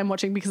this is what I'm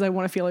watching because I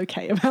want to feel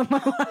okay about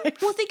my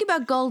life. Well, think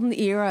about golden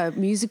era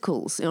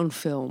musicals on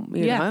film.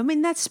 You know? I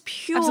mean, that's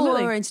pure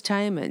Absolutely.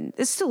 entertainment.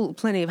 There's still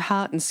plenty of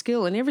heart and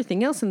skill and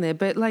everything else in there,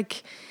 but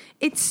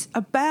it's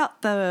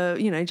about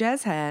the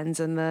jazz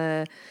hands and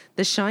the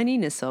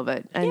shininess of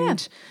it,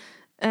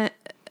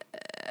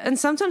 and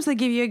sometimes they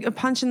give you a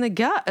punch in the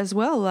gut as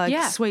well, like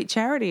Sweet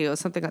Charity or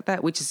something like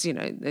that, which is,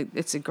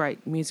 it's a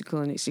great musical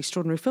and it's an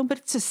extraordinary film, but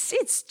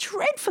it's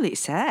dreadfully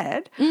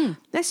sad.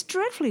 That's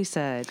dreadfully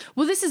sad.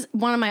 Well, this is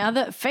one of my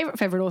other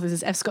favorite authors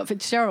is F. Scott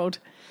Fitzgerald.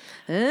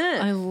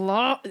 I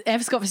love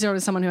F. Scott Fitzgerald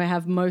is someone who I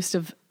have most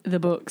of the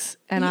books,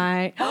 and oh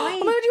my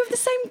God, you have the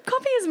same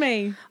copy as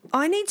me.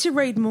 I need to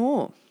read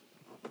more.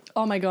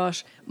 Oh my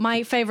gosh,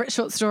 my favorite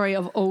short story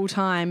of all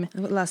time.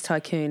 I've got Last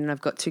Tycoon, and I've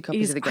got 2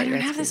 copies of The Great Gatsby. I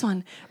don't have this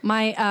one.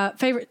 My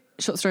favorite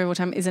short story of all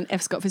time is an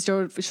F. Scott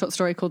Fitzgerald short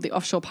story called The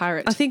Offshore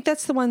Pirate. I think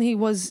that's the one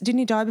didn't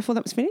he die before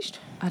that was finished?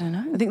 I don't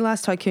know. I think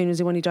Last Tycoon was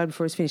the one he died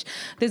before it was finished.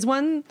 There's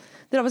one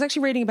that I was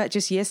actually reading about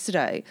just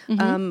yesterday,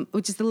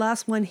 which is the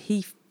last one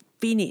he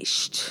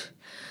finished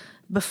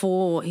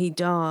before he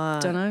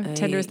died. Don't know.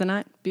 Tender is the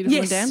Night.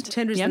 Beautiful and Damned.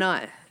 Tender is the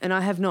Night. And I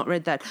have not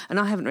read that. And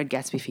I haven't read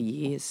Gatsby for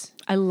years.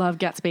 I love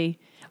Gatsby.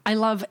 I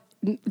love...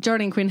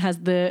 Geraldine Quinn has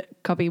the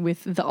copy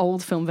with the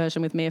old film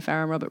version with Mia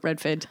Farrow and Robert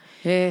Redford.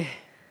 Yeah.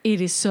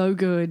 It is so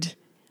good.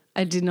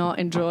 I did not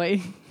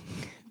enjoy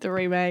the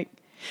remake.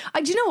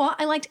 Do you know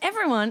what? I liked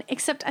everyone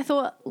except I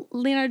thought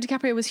Leonardo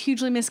DiCaprio was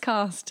hugely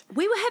miscast.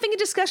 We were having a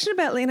discussion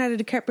about Leonardo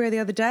DiCaprio the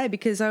other day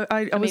because I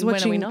was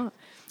watching... When are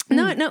we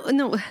not?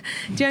 No.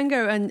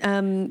 Django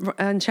and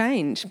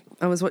Unchained.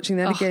 I was watching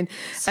that again.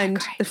 So and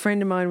great. a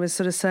friend of mine was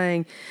sort of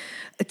saying...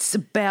 It's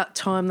about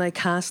time they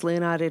cast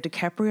Leonardo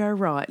DiCaprio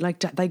right.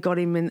 They got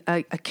him in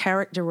a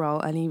character role,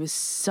 and he was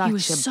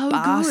such a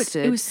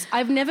bastard. Good.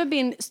 I've never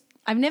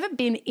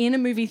been in a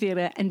movie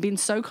theater and been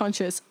so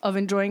conscious of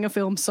enjoying a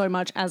film so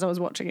much as I was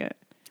watching it.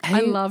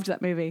 I loved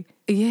that movie.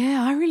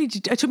 Yeah, I really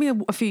did. It took me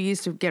a few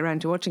years to get around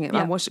to watching it.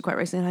 Yeah. I watched it quite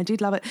recently, and I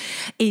did love it.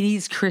 It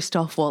is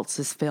Christoph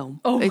Waltz's film.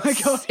 Oh my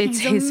God, it's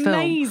his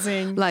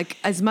amazing. Film.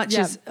 As much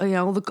as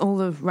all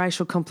the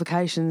racial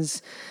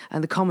complications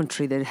and the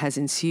commentary that has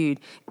ensued,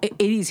 it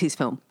is his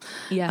film.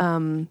 Yeah.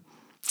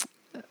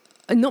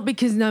 Not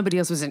because nobody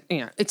else was in,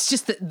 it's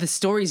just that the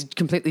story's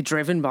completely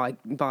driven by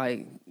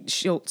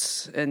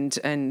Schultz and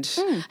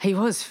he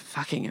was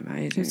fucking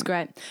amazing. He was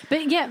great.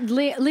 But yeah,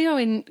 Leo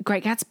in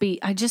Great Gatsby,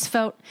 I just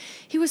felt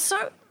he was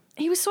sort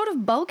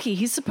of bulky.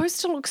 He's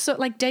supposed to look so,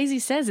 like Daisy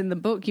says in the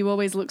book, you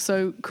always look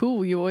so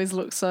cool. You always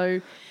look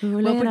so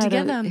well put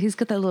together. He's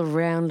got that little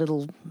round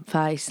little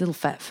face, little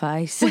fat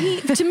face.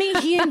 Well, to me,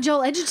 he and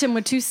Joel Edgerton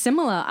were too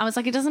similar. I was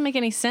like, it doesn't make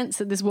any sense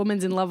that this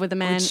woman's in love with a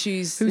man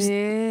who's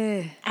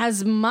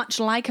as much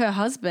like her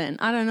husband.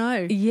 I don't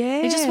know.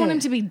 Yeah. I just want him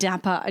to be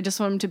dapper. I just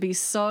want him to be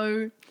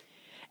so...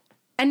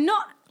 And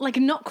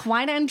not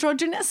quite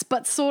androgynous,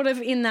 but sort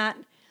of in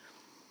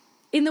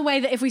the way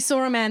that if we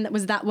saw a man that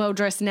was that well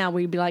dressed now,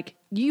 we'd be like,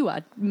 you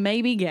are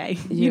maybe gay.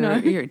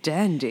 You're a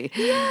dandy.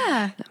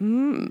 Yeah.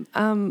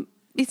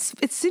 It's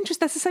interesting.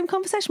 That's the same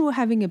conversation we were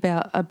having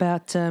about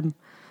the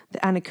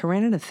Anna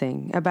Karenina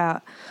thing,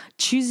 about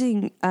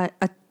choosing a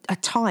a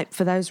type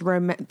for those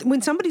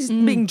when somebody's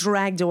being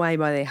dragged away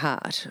by their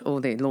heart or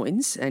their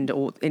loins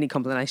or any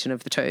combination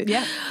of the two.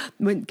 Yeah.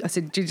 When I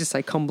said, did you just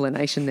say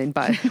combination then?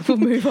 But we'll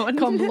move on.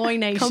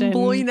 Combloination.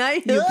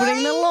 Combloination. You're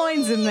putting the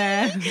loins in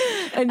there.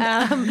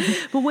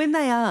 But when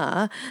they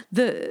are,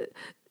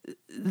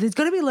 there's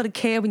got to be a lot of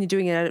care when you're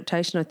doing an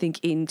adaptation, I think,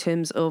 in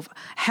terms of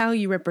how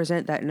you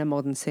represent that in a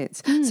modern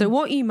sense. So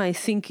what you may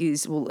think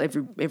is, well,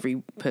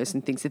 every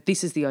person thinks that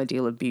this is the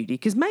ideal of beauty,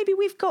 because maybe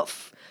we've got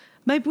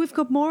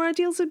more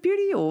ideals of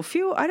beauty or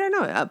fewer. I don't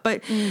know,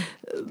 but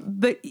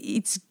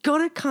it's got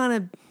to kind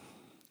of.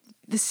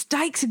 The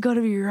stakes have got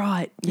to be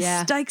right.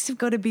 The stakes have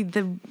got to be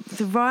the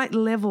right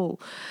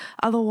level.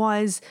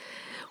 Otherwise,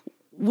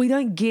 we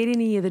don't get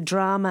any of the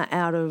drama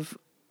out of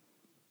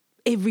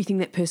everything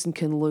that person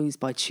can lose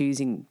by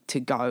choosing to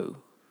go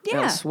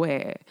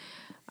elsewhere.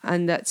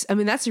 And that's a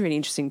really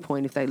interesting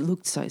point if they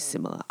looked so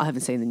similar. I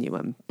haven't seen the new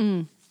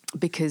one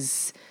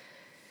because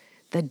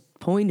the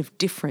point of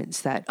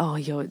difference that,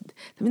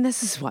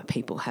 this is why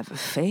people have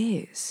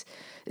affairs.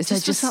 It's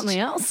just for something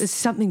else. It's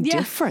something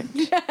different.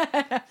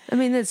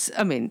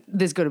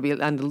 There's got to be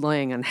an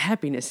underlying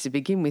unhappiness to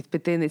begin with,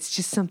 but then it's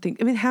just something.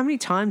 I mean, how many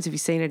times have you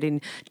seen it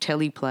in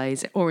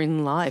teleplays or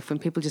in life when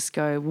people just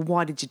go, well,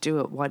 why did you do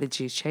it? Why did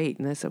you cheat?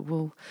 And they say,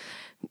 well,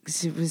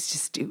 it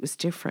was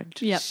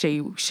different. Yep.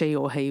 She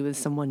or he was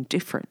someone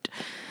different.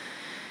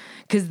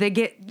 Because they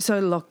get so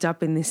locked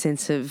up in this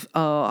sense of,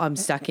 I'm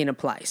stuck in a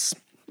place.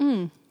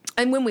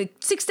 And when we're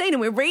 16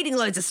 and we're reading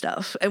loads of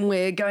stuff and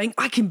we're going,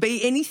 I can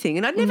be anything.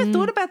 And I'd never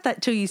thought about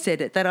that till you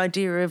said it, that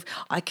idea of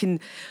I can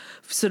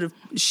sort of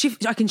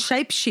shift, I can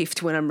shape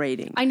shift when I'm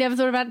reading. I never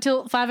thought about it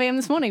till 5 a.m.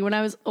 this morning when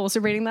I was also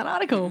reading that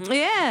article.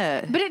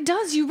 Yeah. But it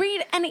does. You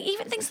read, and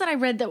even things that I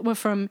read that were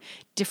from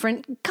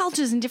different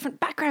cultures and different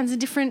backgrounds and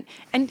different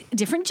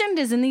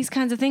genders and these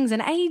kinds of things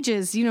and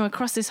ages,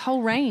 across this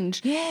whole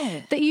range.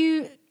 Yeah. That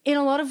you, in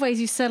a lot of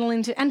ways, you settle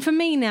into. And for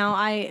me now,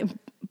 I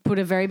put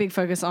a very big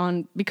focus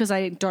on, because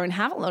I don't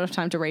have a lot of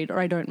time to read, or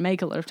I don't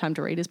make a lot of time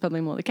to read, is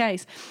probably more the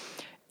case,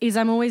 is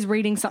I'm always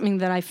reading something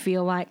that I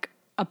feel like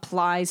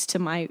applies to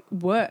my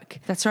work.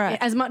 That's right.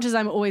 As much as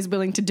I'm always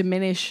willing to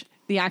diminish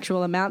the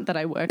actual amount that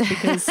I work,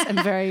 because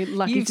I'm very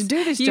lucky to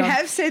do this job. You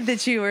have said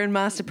that you were a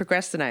master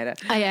procrastinator.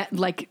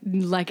 Like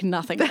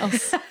nothing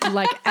else,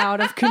 like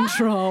out of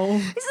control.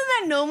 Isn't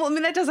that normal? I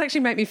mean, that does actually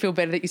make me feel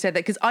better that you said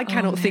that, because I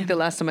cannot think the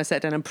last time I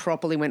sat down and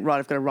properly went, right,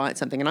 I've got to write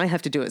something and I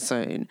have to do it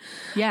soon.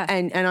 Yeah.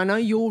 And I know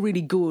you're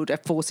really good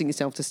at forcing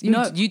yourself to.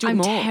 You do I'm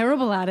more.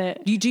 terrible at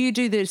it. Do you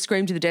do the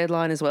scream to the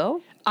deadline as well?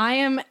 I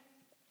am.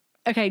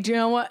 Okay, do you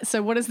know what?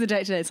 So what is the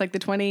date today? It's like the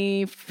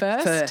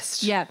 21st?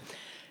 First. Yeah.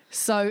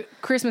 So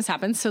Christmas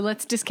happens, so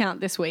let's discount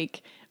this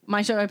week.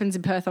 My show opens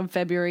in Perth on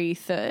February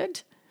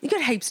 3rd. You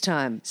got heaps of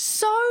time.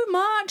 So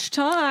much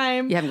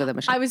time. You haven't got that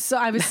much time. I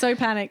was so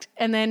panicked.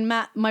 And then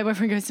Matt, my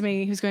boyfriend, goes to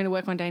me, who's going to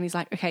work one day, and he's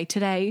like, okay,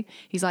 today,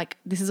 he's like,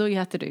 this is all you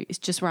have to do is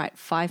just write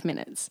 5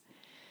 minutes.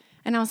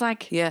 And I was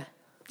like, yeah,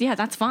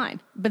 that's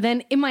fine. But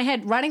then in my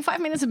head, writing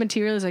 5 minutes of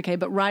material is okay,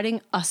 but writing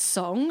a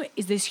song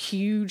is this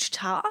huge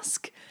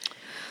task,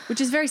 which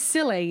is very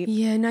silly.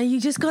 Yeah, no, you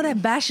just got to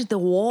bash at the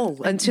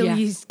wall until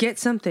you get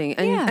something.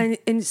 And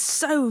it's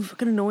so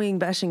fucking annoying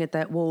bashing at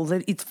that wall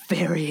that it's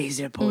very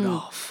easy to pull it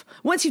off.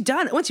 Once you've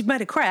done it, once you've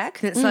made a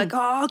crack, it's like,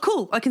 oh,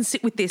 cool, I can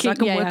sit with this. I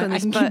can work on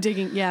this. I can keep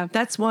digging,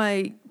 That's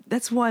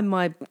why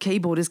my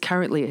keyboard is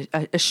currently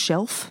a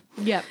shelf.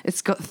 Yeah.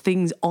 It's got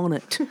things on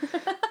it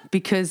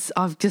because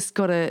I've just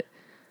got to...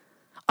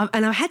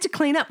 And I had to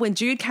clean up when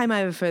Jude came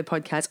over for the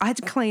podcast. I had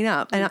to clean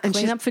up. And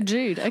clean up for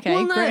Jude. Okay,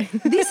 well, no, great.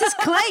 This is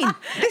clean.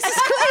 This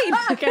is clean.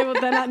 Okay, well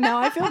then now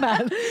I feel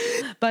bad.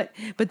 But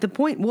the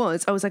point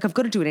was, I was like, I've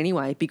got to do it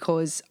anyway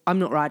because I'm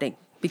not writing.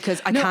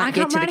 Because I can't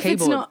get to the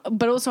keyboard.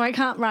 But also I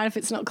can't write if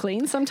it's not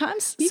clean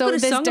sometimes. You've got a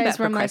song about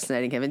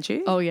procrastinating, haven't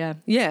you? Oh, yeah.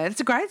 Yeah, it's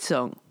a great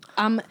song.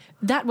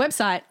 That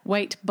website,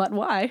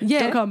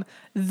 waitbutwhy.com,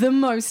 the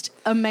most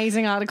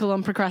amazing article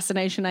on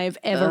procrastination I have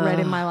ever read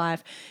in my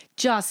life.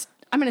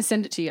 I'm going to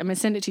send it to you. I'm going to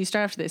send it to you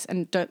straight after this,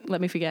 and don't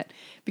let me forget,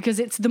 because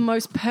it's the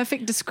most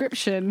perfect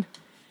description.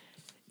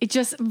 It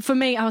just, for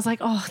me, I was like,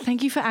 oh,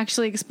 thank you for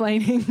actually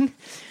explaining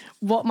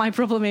what my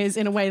problem is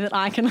in a way that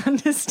I can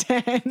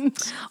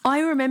understand.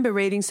 I remember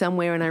reading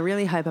somewhere, and I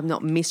really hope I'm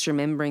not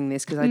misremembering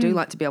this, because I do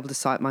like to be able to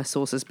cite my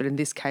sources, but in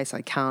this case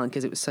I can't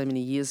because it was so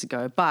many years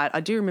ago. But I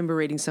do remember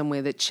reading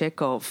somewhere that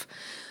Chekhov,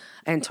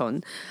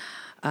 Anton,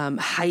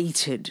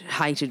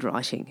 hated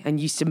writing and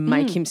used to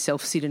make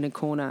himself sit in a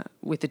corner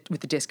with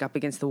the desk up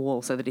against the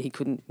wall so that he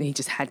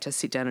just had to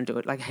sit down and do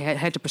it. Like he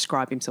had to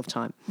prescribe himself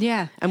time.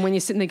 Yeah. And when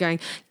you're sitting there going,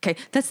 okay,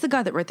 that's the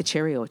guy that wrote The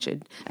Cherry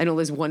Orchard and all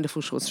those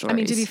wonderful short stories. I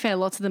mean, to be fair,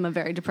 lots of them are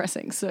very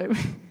depressing, so...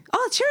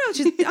 Oh, Cherry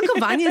Orchard, Uncle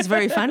Vanya is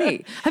very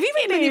funny. Have you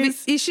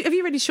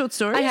read his short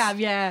stories? I have,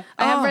 yeah.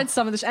 I have read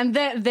some of the... And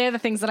they're the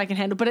things that I can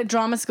handle. But at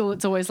drama school,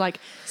 it's always like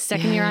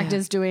second-year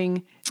actors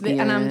doing...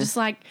 And I'm just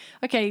like,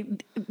 okay,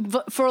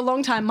 for a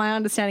long time, my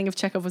understanding of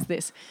Chekhov was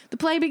this. The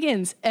play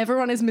begins,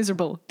 everyone is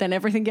miserable, then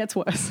everything gets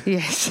worse.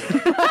 Yes.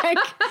 Like,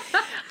 I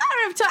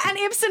don't have time. And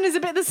Ibsen is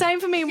a bit the same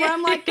for me, where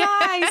I'm like, guys,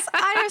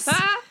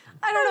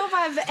 I I don't know if I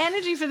have the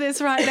energy for this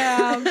right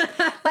now.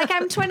 Like,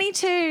 I'm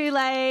 22.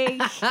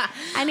 Like,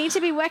 I need to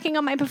be working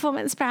on my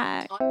performance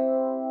practice.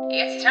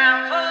 It's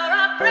time for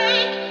a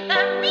break.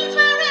 That means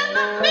we're in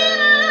the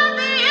middle of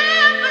the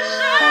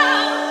episode.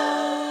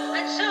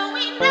 And so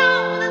we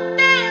know that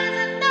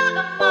there's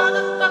another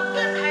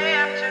motherfucking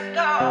half to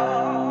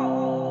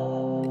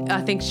go.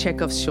 I think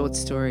Chekhov's short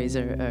stories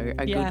are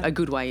a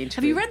good way into it.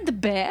 Have you read The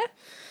Bear?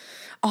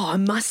 Oh, I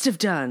must have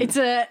done. It's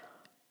a...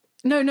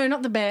 No,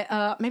 not The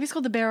Bear. Maybe it's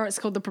called The Bear or it's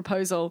called The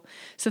Proposal.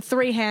 It's a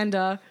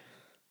three-hander.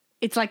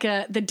 It's like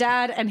the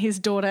dad and his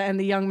daughter and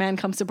the young man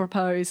comes to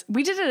propose.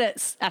 We did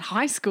it at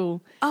high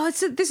school. Oh,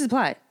 this is a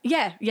play.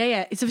 Yeah.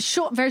 It's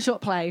a very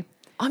short play.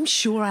 I'm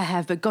sure I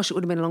have, but gosh, it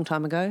would have been a long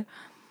time ago.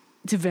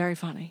 It's very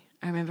funny.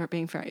 I remember it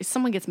being very...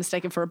 Someone gets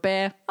mistaken for a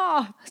bear.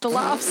 Oh, the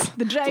laughs,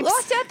 the japes. Well,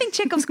 I think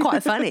Chekhov's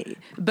quite funny.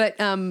 But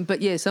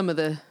yeah, some of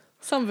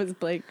it's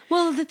bleak.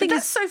 Well, the thing is...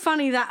 That's so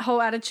funny, that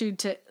whole attitude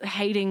to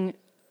hating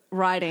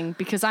writing,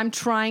 because I'm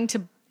trying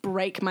to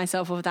break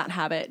myself of that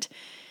habit.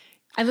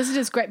 I listened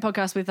to this great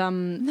podcast with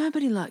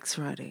Nobody likes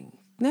writing.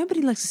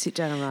 Nobody likes to sit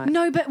down and write.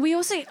 No, but we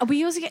also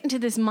get into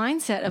this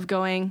mindset of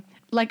going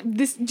like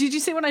this. Did you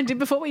see what I did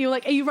before? Where you were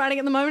like, "Are you writing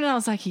at the moment?" And I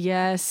was like,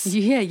 "Yes."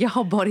 Yeah, your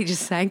whole body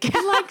just sank. This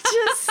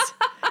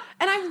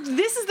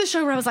is the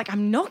show where I was like,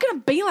 "I'm not going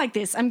to be like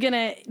this. I'm going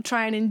to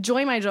try and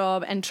enjoy my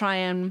job and try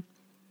and."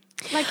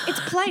 Like, it's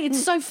play.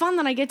 It's so fun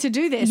that I get to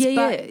do this.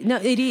 Yeah. No,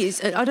 it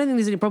is. I don't think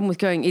there's any problem with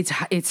going. It's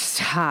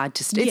hard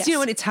to start. Yes. You know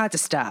what? It's hard to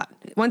start.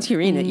 Once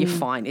you're in it, you're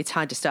fine. It's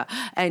hard to start.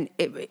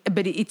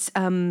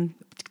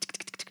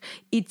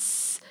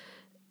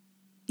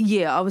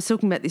 Yeah, I was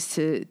talking about this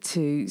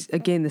to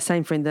again the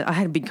same friend that I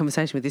had a big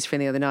conversation with this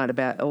friend the other night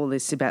about all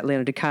this about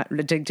Leonardo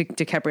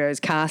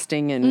DiCaprio's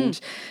casting and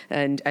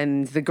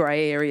the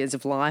grey areas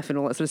of life and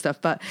all that sort of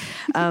stuff.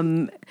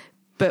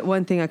 But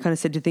one thing I kind of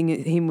said to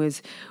him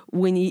was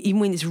when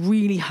it's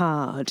really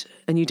hard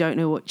and you don't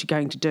know what you're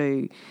going to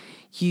do,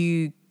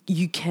 you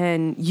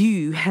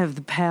have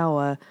the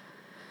power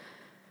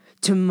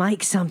to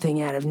make something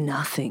out of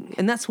nothing.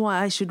 And that's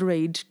why I should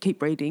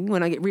keep reading.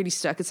 When I get really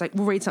stuck, it's like,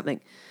 well, read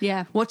something.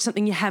 Yeah. Watch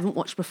something you haven't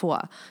watched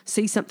before.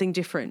 See something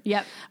different.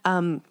 Yep.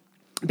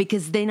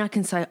 Because then I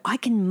can say, I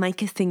can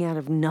make a thing out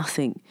of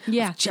nothing.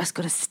 Yeah. I've just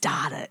got to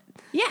start it.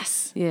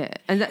 Yes. Yeah.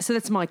 And so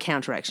that's my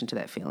counteraction to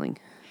that feeling.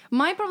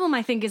 My problem,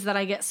 I think, is that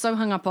I get so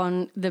hung up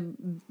on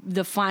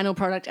the final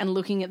product and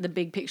looking at the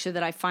big picture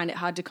that I find it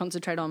hard to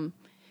concentrate on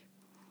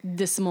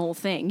the small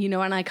thing, you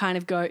know, and I kind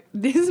of go,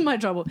 this is my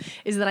trouble,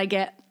 is that I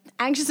get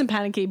anxious and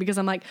panicky because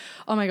I'm like,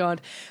 oh my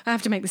God, I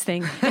have to make this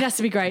thing. It has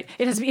to be great.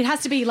 It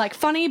has to be like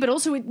funny, but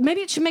also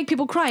maybe it should make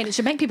people cry and it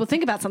should make people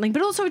think about something,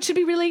 but also it should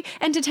be really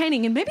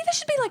entertaining. And maybe there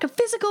should be like a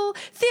physical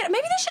theater.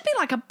 Maybe there should be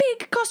like a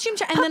big costume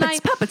show. And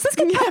Puppets. Let's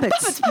get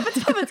puppets.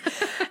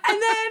 Puppets.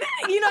 And then,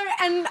 you know,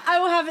 and I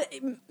will have,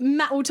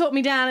 Matt will talk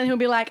me down and he'll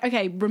be like,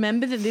 okay,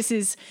 remember that this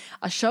is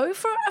a show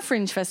for a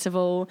fringe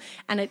festival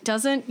and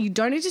you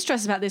don't need to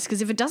stress about this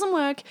because if it doesn't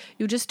work,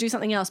 you'll just do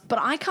something else. But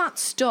I can't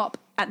stop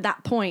at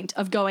that point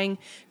of going,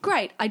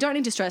 great, I don't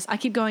need to stress. I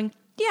keep going,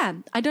 yeah,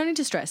 I don't need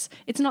to stress.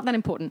 It's not that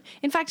important.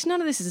 In fact,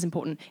 none of this is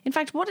important. In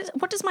fact, what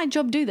does my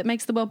job do that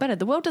makes the world better?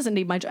 The world doesn't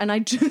need my job. And I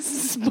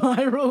just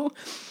spiral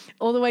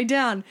all the way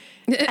down.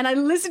 And I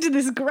listened to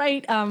this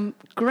great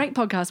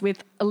podcast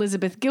with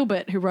Elizabeth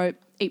Gilbert, who wrote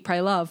Eat,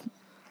 Pray, Love.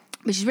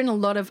 But she's written a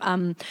lot of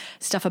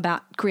stuff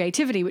about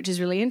creativity, which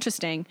is really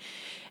interesting.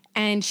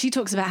 And she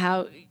talks about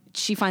how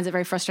she finds it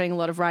very frustrating, a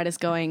lot of writers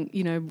going,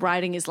 you know,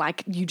 writing is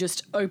like you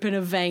just open a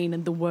vein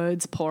and the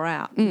words pour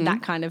out,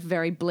 that kind of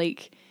very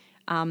bleak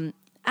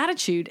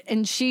attitude.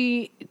 And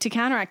to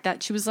counteract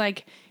that, she was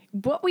like,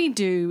 what we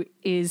do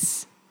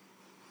is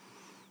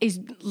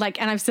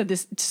like, and I've said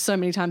this so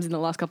many times in the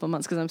last couple of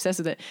months because I'm obsessed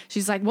with it.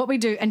 She's like, what we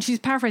do, and she's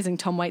paraphrasing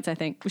Tom Waits, I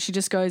think, where she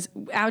just goes,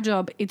 our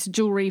job, it's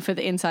jewelry for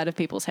the inside of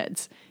people's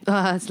heads.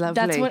 Oh, that's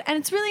lovely. And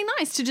it's really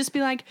nice to just be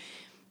like,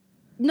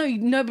 no,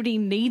 nobody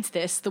needs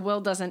this. The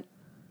world doesn't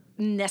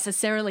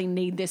necessarily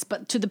need this,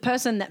 but to the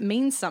person that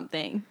means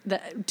something,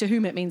 to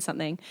whom it means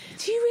something,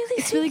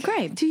 it's really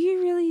great. Do you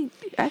really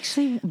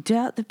actually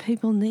doubt that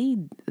people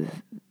need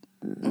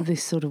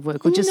this sort of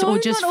work, or just from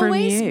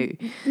always. you?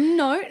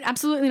 No,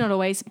 absolutely not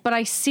always. But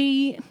I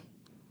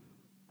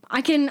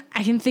can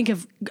think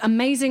of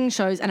amazing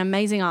shows and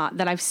amazing art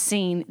that I've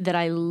seen that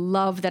I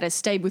love, that has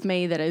stayed with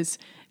me, that has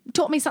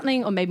taught me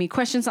something or made me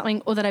question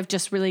something, or that I've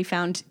just really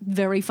found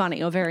very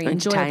funny or very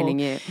enjoyable.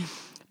 Yeah.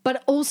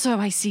 But also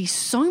I see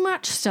so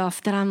much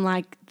stuff that I'm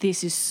like,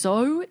 this is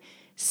so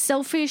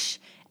selfish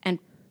and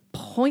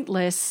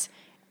pointless.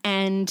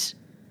 And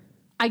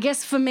I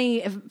guess for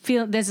me,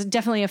 there's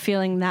definitely a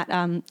feeling that,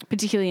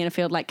 particularly in a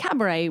field like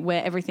cabaret,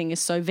 where everything is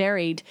so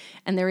varied,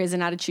 and there is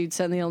an attitude,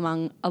 certainly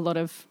among a lot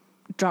of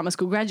drama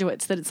school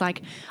graduates, that it's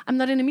like, I'm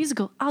not in a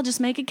musical, I'll just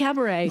make a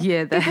cabaret.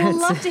 Yeah, people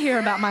love to hear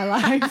about my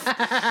life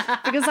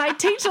because I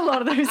teach a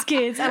lot of those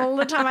kids, and all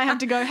the time I have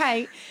to go,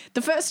 hey,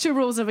 the first 2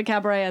 rules of a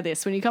cabaret are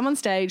this: when you come on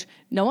stage,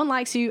 no one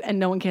likes you and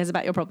no one cares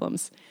about your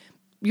problems.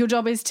 Your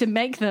job is to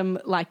make them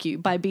like you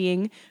by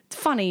being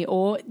funny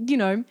or, you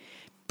know,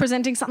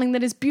 presenting something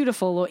that is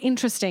beautiful or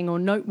interesting or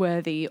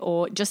noteworthy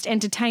or just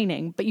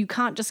entertaining, but you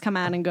can't just come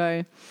out and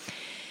go,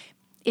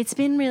 it's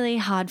been really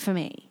hard for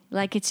me.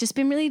 Like, it's just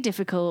been really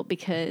difficult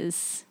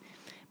because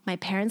my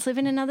parents live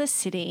in another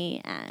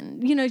city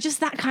and, you know,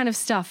 just that kind of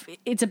stuff.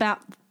 It's about,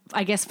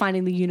 I guess,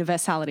 finding the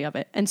universality of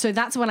it. And so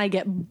that's when I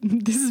get,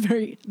 this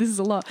is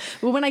a lot,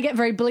 but when I get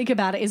very bleak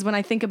about it is when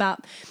I think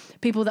about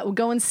people that will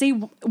go and see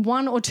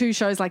one or two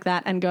shows like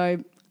that and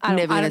go, I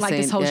don't like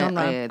this whole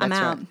genre. I'm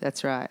out. Right.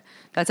 That's right.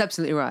 That's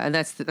absolutely right. And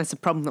that's a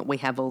problem that we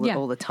have all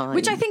the time.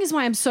 Which I think is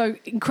why I'm so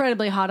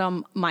incredibly hard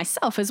on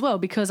myself as well,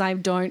 because I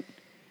don't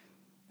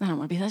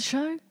want to be that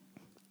show.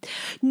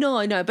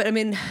 No, but I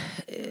mean,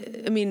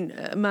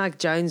 Mark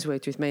Jones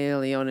worked with me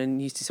early on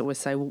and used to always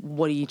say, well,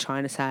 "What are you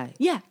trying to say?"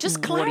 Yeah,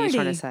 just clarity. What are you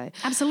trying to say?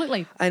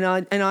 Absolutely. And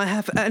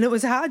it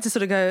was hard to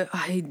sort of go,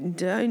 I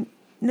don't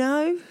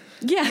know.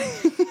 Yeah.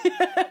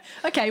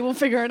 Okay, we'll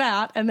figure it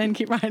out and then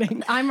keep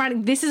writing.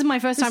 This is my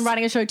first time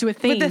writing a show to a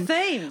theme. With the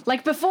theme.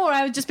 Like before,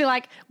 I would just be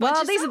like,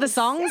 well, these are the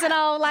songs and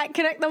I'll like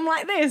connect them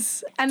like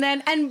this.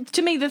 And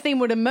to me, the theme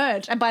would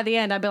emerge. And by the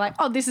end, I'd be like,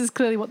 oh, this is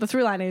clearly what the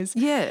through line is.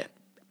 Yeah.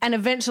 And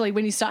eventually,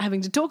 when you start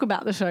having to talk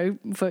about the show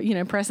for, you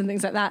know, press and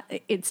things like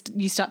that,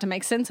 you start to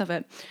make sense of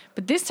it.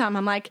 But this time,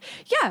 I'm like,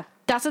 yeah,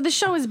 that's what the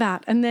show is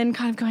about. And then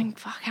kind of going,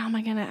 fuck, how am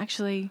I going to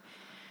actually...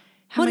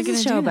 What is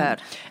the show about?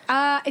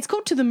 It's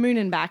called To the Moon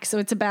and Back. So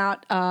it's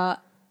about... the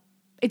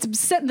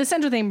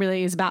central theme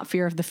really is about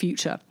fear of the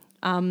future.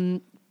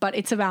 But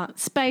it's about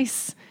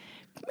space.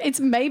 It's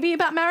maybe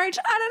about marriage.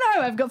 I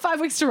don't know. I've got 5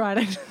 weeks to write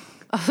it.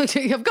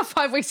 I've got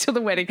 5 weeks till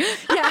the wedding.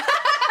 Yeah.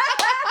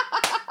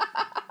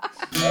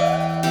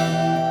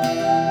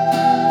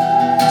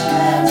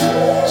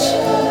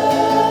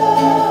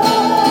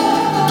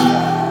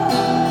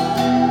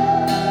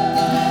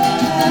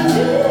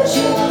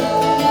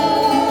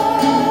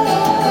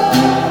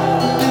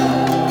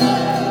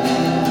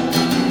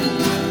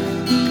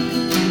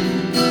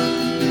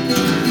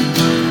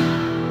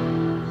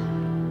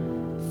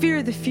 Fear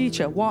of the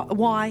future.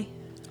 Why?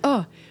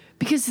 Oh,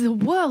 because the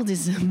world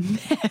is a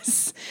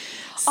mess.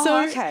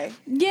 So, okay.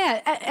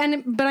 Yeah,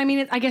 but I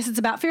mean, I guess it's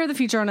about fear of the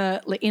future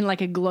in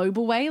like a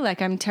global way.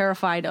 Like I'm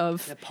terrified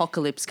of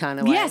Apocalypse kind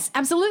of way. Yes,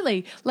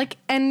 absolutely. Like,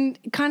 and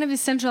kind of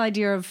this central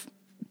idea of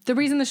the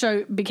reason the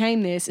show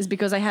became this is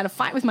because I had a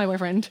fight with my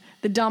boyfriend,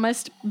 the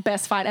dumbest,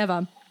 best fight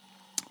ever,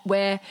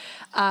 where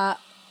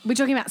we're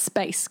talking about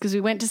space because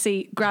we went to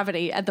see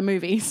Gravity at the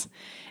movies.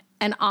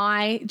 And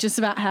I just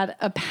about had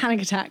a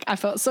panic attack. I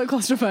felt so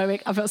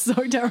claustrophobic. I felt so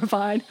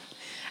terrified.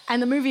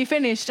 And the movie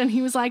finished and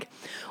he was like,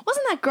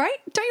 wasn't that great?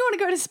 Don't you want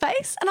to go to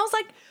space? And I was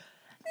like,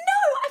 no,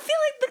 I feel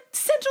like the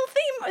central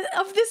theme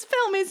of this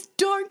film is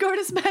don't go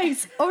to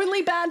space.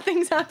 Only bad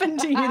things happen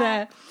to you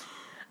there.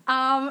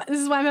 This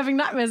is why I'm having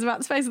nightmares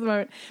about space at the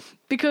moment.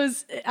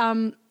 Because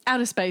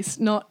outer space,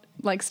 not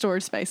like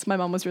storage space. My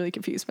mum was really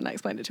confused when I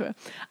explained it to her.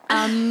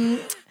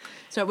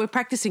 So we're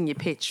practicing your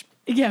pitch.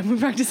 Yeah, we're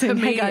practicing.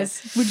 Hey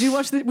guys, would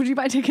you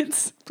buy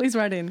tickets? Please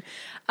write in.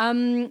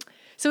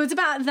 So it's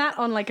about that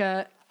on like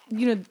a,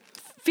 you know,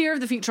 fear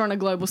of the future on a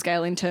global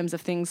scale in terms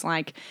of things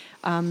like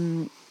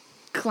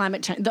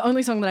climate change. The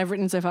only song that I've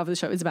written so far for the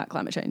show is about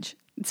climate change.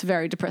 It's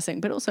very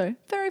depressing, but also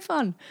very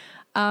fun.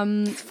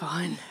 It's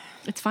fine.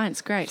 It's fine.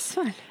 It's great. It's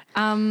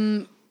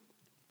fine.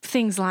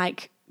 Things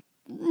like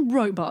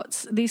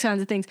robots, these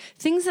kinds of things.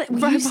 Things that we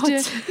used to...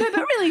 No,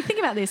 but really, think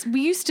about this.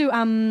 We used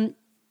to...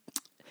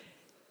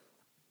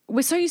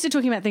 we're so used to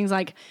talking about things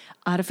like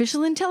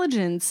artificial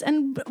intelligence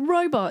and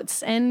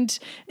robots and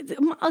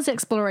Mars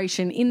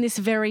exploration in this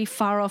very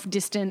far off,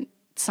 distant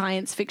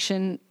science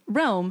fiction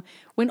realm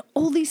when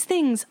all these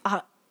things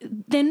are,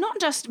 they're not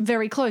just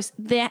very close,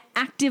 they're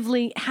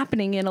actively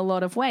happening in a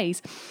lot of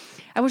ways.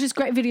 I watched this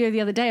great video the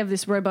other day of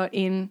this robot I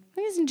think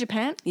it's in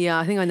Japan. Yeah,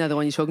 I think I know the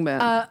one you're talking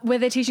about. Where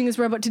they're teaching this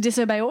robot to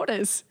disobey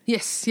orders.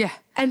 Yes, yeah.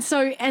 And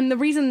the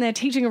reason they're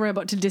teaching a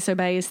robot to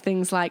disobey is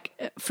things like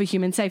for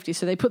human safety.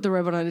 So they put the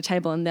robot on a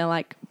table and they're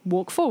like,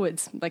 walk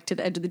forwards, like to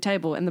the edge of the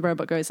table. And the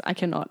robot goes, I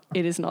cannot,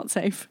 it is not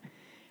safe.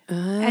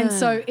 And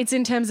so it's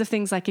in terms of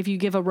things like if you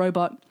give a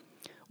robot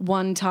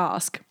one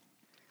task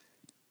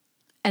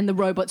and the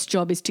robot's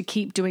job is to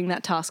keep doing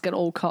that task at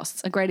all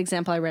costs. A great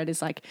example I read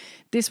is like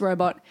this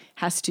robot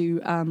has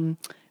to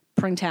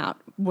print out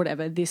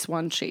whatever, this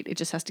one sheet. It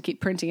just has to keep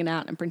printing it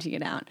out and printing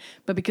it out.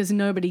 But because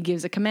nobody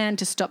gives a command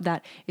to stop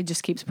that, it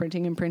just keeps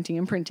printing and printing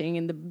and printing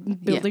and the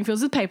building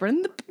fills with paper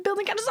and the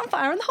building catches on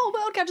fire and the whole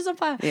world catches on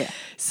fire. Yeah.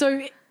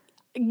 So,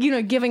 you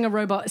know, giving a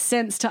robot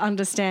sense to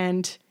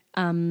understand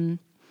when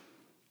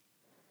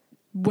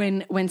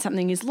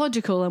something is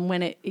logical and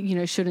when it, you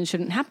know, should and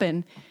shouldn't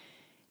happen,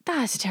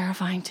 that's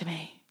terrifying to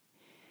me.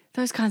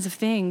 Those kinds of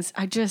things,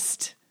 Are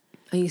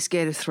you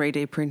scared of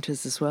 3D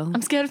printers as well?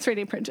 I'm scared of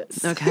 3D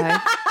printers. Okay.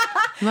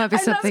 Might be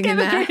something in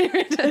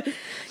that.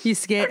 You're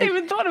scared. I haven't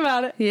even thought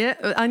about it. Yeah,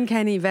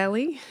 Uncanny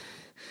Valley.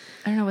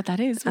 I don't know what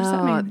that is. What does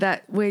that mean?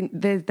 That when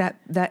there's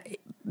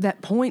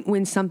that point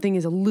when something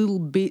is a little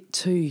bit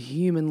too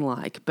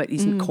human-like but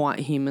isn't quite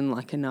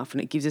human-like enough,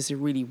 and it gives us a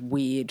really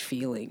weird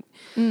feeling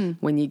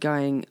when you're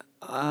going,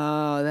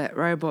 oh, that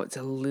robot's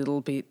a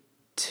little bit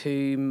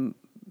too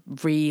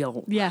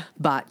real. Yeah.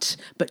 But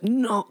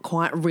not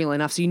quite real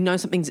enough. So you know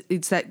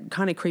it's that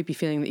kind of creepy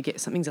feeling that you get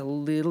something's a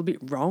little bit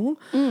wrong.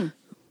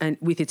 And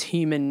with its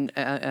human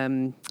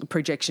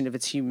projection of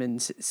its human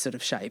sort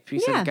of shape. You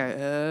sort of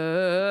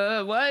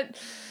go, what?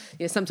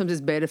 Yeah, sometimes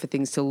it's better for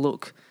things to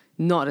look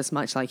not as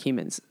much like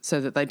humans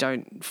so that they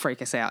don't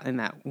freak us out in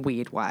that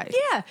weird way.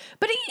 Yeah,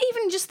 but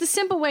even just the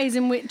simple ways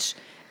in which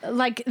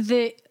like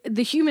the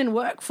human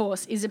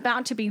workforce is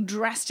about to be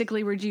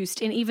drastically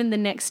reduced in even the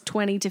next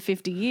 20 to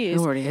 50 years.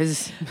 It already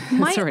is.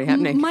 It's already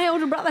happening. My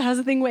older brother has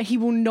a thing where he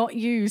will not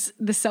use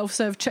the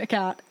self-serve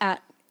checkout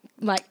at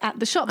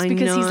the shops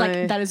because he's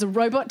like, that is a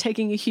robot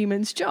taking a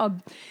human's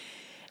job.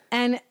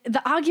 And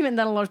the argument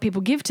that a lot of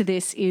people give to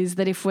this is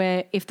that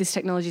if this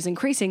technology is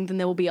increasing, then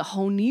there will be a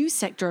whole new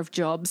sector of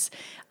jobs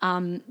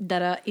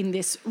that are in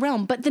this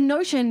realm. But the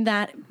notion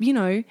that,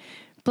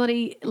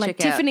 bloody like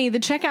Tiffany, the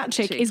checkout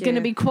chick, is going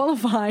to be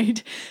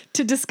qualified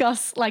to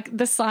discuss like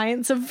the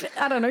science of,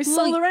 I don't know,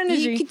 solar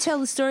energy. You could tell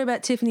the story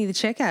about Tiffany, the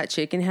checkout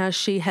chick, and how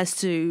she has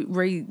to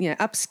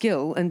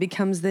upskill and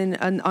becomes then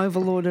an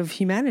overlord of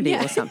humanity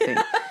or something.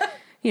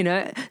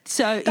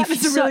 So that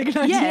is a really good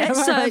idea.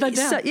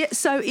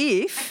 So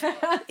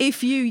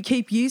if you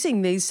keep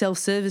using these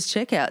self-service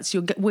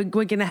checkouts, we're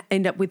going to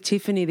end up with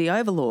Tiffany the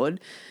Overlord,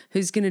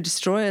 who's going to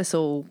destroy us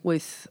all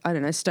with, I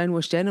don't know,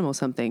 stonewashed denim or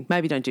something.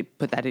 Maybe don't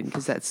put that in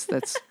because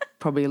that's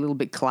probably a little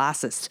bit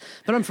classist.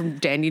 But I'm from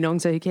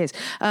Dandenong, so who cares?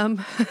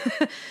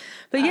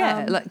 But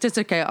yeah, that's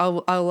okay.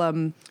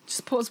 I'll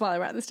just pause while I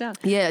write this down.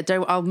 Yeah,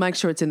 I'll make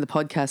sure it's in the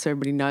podcast so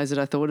everybody knows that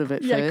I thought of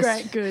it first. Yeah,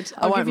 great, good.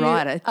 I won't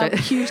write it. But a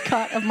huge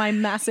cut of my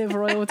massive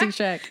royalty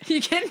check. You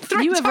get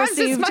three times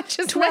as much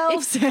as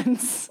 12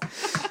 cents.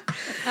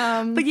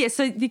 But yeah,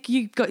 so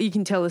you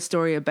can tell a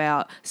story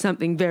about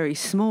something very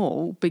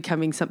small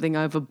becoming something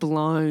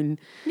overblown.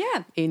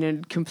 Yeah, in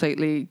a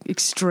completely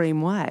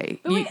extreme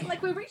way.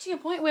 But we're reaching a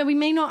point where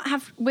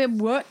where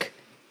work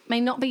may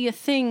not be a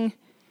thing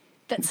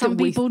that some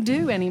people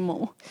do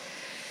anymore.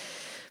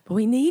 But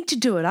we need to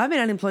do it. I've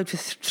been unemployed for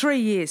 3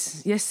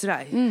 years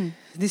yesterday.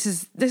 This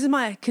is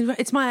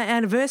it's my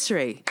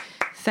anniversary.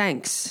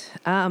 Thanks.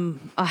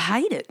 I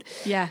hate it.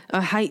 Yeah. I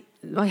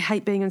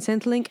hate being on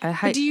Centrelink.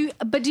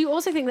 But do you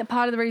also think that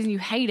part of the reason you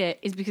hate it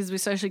is because we're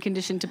socially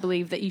conditioned to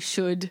believe that you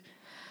should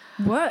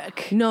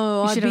work?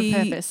 No, you should have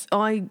a purpose.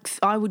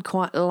 I would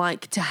quite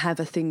like to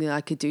have a thing that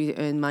I could do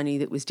to earn money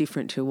that was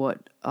different to what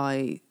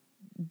I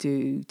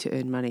do to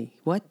earn money.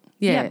 What?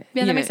 Yeah,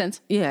 that makes sense.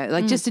 Yeah,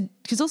 because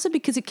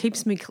it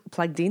keeps me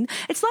plugged in.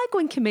 It's like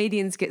when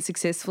comedians get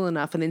successful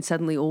enough and then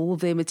suddenly all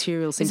of their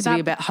material seems to be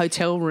about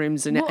hotel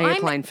rooms and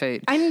airplane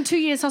food. I'm 2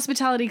 years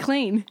hospitality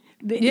clean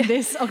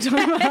this October.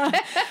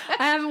 I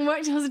haven't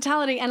worked in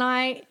hospitality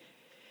and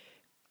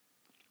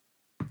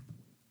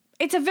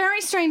it's a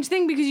very strange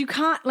thing because you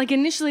can't, like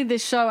initially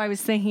this show I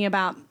was thinking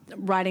about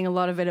writing a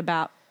lot of it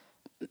about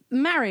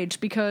marriage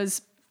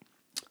because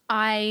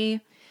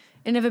I've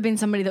never been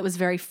somebody that was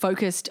very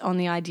focused on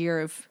the idea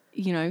of,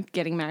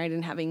 getting married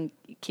and having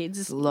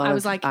kids. A lot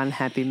of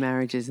unhappy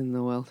marriages in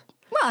the world.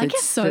 Well, I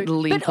guess so.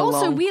 But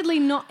also weirdly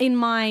not in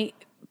my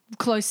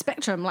close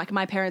spectrum. Like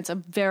my parents are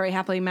very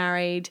happily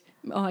married.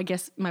 Oh, I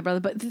guess my brother.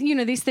 But,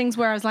 these things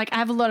where I was like, I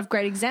have a lot of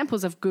great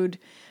examples of good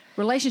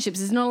relationships.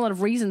 There's not a lot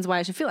of reasons why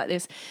I should feel like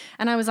this.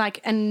 And I was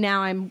like, and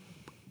now I'm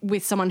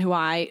with someone who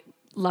I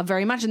love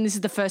very much. And this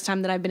is the first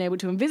time that I've been able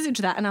to envisage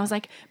that. And I was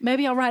like,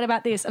 maybe I'll write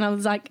about this. And I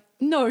was like,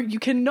 no, you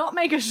cannot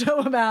make a show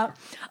about,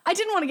 I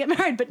didn't want to get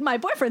married, but my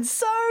boyfriend's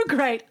so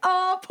great.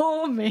 Oh,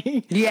 poor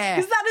me. Yeah.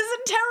 Because that is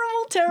a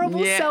terrible,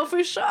 terrible,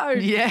 selfish show.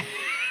 Yeah.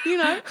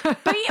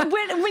 But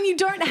when you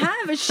don't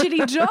have a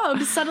shitty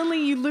job,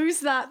 suddenly you lose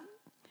that.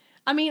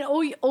 I mean,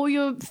 all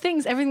your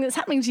things, everything that's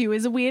happening to you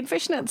is a weird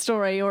fishnet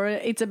story or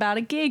it's about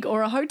a gig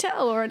or a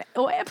hotel or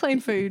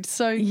airplane food.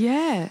 So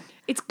yeah,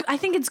 I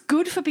think it's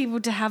good for people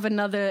to have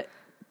another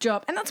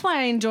job. And that's why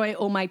I enjoy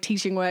all my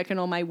teaching work and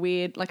all my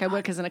weird, like I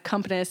work as an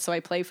accompanist, so I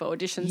play for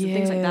auditions and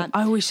things like that.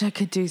 I wish I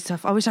could do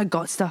stuff. I wish I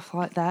got stuff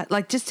like that.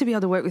 Like just to be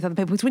able to work with other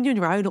people. Because when you're on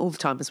your own all the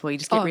time as well, you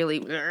just get really...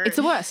 It's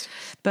the worst.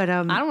 But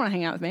I don't want to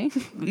hang out with me.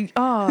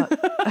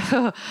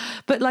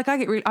 But like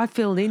I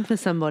filled in for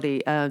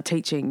somebody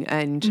teaching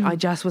and I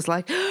just was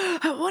like,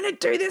 I want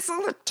to do this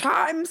all the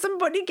time.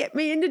 Somebody get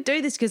me in to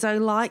do this because I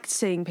liked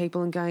seeing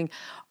people and going,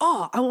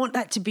 I want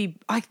that to be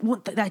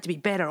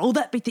better. All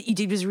that bit that you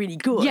did was really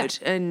good.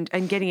 Yeah.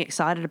 And getting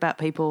excited about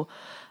people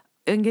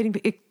and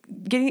getting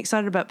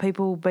excited about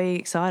people being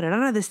excited. I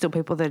know there's still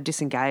people that are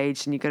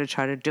disengaged and you've got to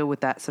try to deal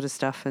with that sort of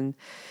stuff. And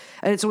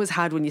it's always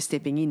hard when you're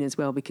stepping in as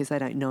well because they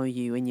don't know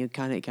you and you're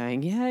kind of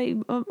going, yeah,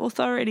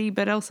 authority,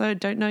 but also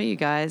don't know you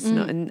guys.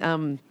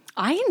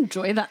 I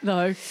enjoy that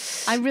though.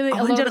 I've done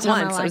it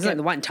once. It was like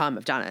the one time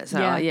I've done it.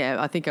 So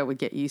I think I would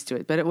get used to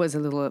it. But it was a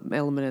little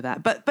element of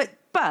that.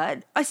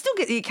 But I still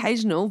get the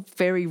occasional,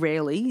 very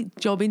rarely,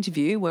 job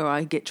interview where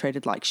I get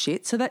treated like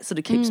shit. So that sort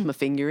of keeps my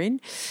finger in.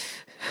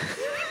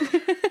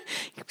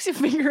 Keeps your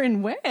finger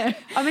in where?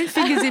 I mean,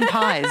 fingers in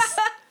pies.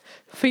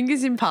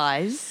 Fingers in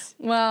pies.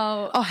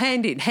 Well, Oh,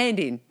 hand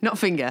in, not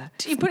finger.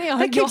 you're putting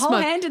your keeps whole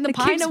my- hand in the that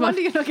pie. keeps No my-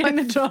 wonder you're not getting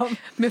the job.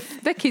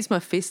 That keeps my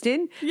fist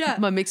in. Yeah.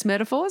 My mixed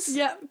metaphors.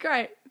 Yeah,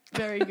 great.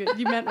 Very good.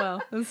 You meant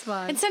well. That's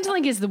fine. And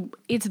Centrelink is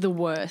the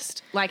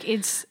worst. Like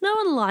it's No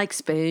one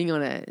likes being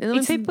on it. And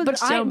when people but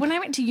jump- when I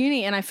went to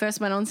uni and I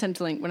first went on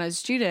Centrelink when I was a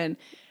student,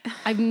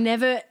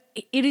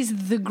 it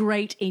is the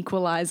great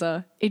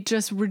equalizer. It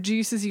just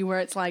reduces you where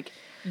it's like,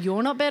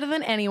 you're not better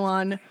than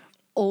anyone.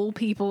 All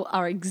people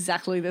are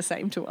exactly the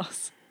same to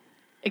us.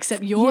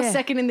 Except you're Yeah.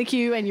 second in the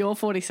queue and you're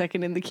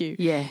 42nd in the queue.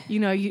 Yeah. You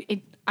know,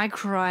 I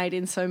cried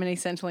in so many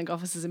Centrelink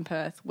offices in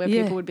Perth where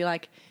Yeah. people would be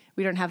like,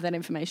 we don't have that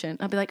information.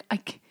 I'd be like, I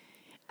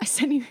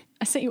sent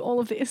you all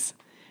of this.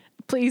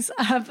 Please,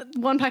 I have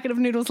one packet of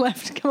noodles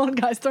left. Come on,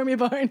 guys, throw me a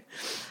bone.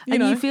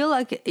 You feel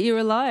like you're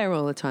a liar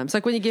all the time. It's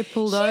like when you get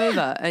pulled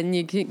over and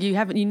you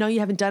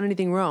haven't done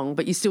anything wrong,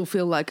 but you still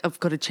feel like I've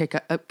got to check.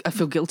 I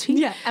feel guilty.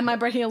 Yeah. Am I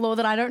breaking a law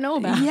that I don't know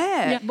about?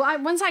 Yeah.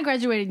 Well, once I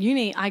graduated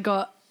uni, I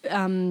got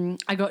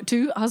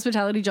 2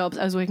 hospitality jobs.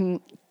 I was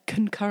working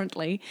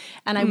concurrently,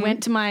 and I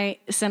went to my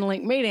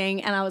Centrelink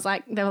meeting, and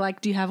they were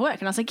like, "Do you have work?"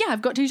 And I was like, "Yeah,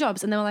 I've got 2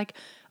 jobs." And they were like,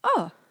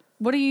 "Oh,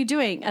 what are you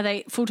doing? Are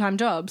they full-time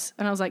jobs?"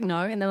 And I was like,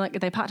 "No." And they're like, "Are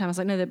they part-time?" I was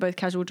like, "No, they're both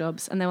casual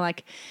jobs." And they were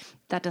like,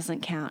 "That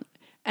doesn't count."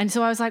 And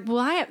so I was like,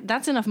 well,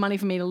 that's enough money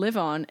for me to live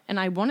on, and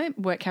I want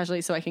to work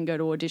casually so I can go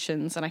to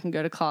auditions and I can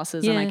go to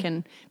classes and I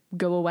can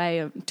go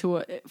away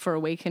for a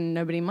week and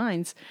nobody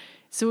minds.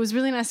 So it was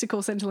really nice to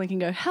call Centrelink and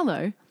go,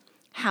 "Hello,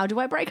 how do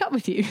I break up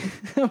with you?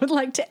 I would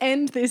like to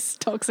end this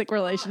toxic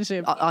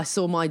relationship." I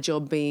saw my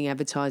job being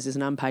advertised as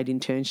an unpaid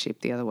internship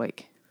the other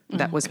week.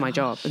 That was my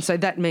job. And so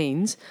that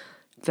means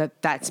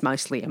that's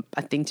mostly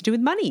a thing to do with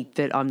money,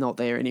 that I'm not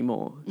there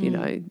anymore, you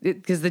know,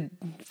 because the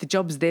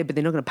job's there, but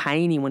they're not going to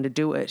pay anyone to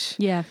do it.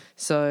 Yeah.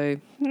 So,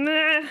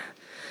 fnub.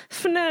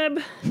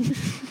 Fnub.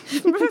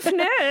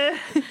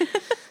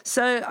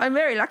 So I'm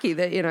very lucky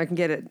that, I can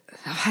get it.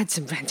 I've had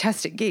some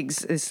fantastic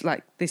gigs. It's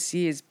like this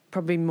year's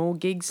probably more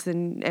gigs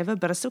than ever,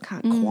 but I still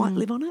can't quite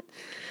live on it.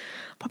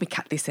 I'll probably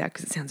cut this out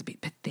because it sounds a bit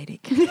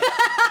pathetic.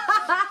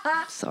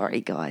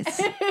 Sorry,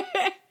 guys.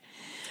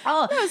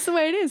 Oh, that's the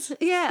way it is.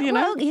 Yeah,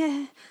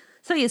 yeah.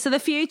 So the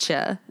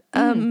future.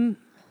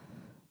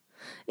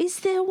 Is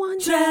there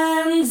one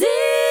transition?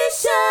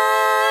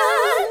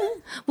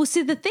 Well,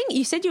 see, the thing,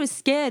 you said you were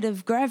scared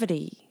of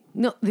gravity,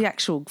 not the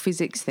actual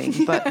physics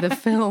thing, but the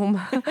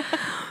film.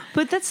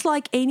 But that's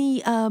like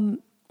any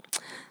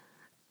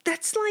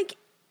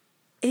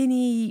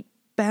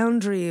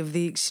boundary of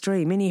the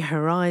extreme, any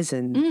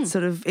horizon.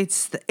 Sort of,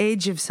 it's the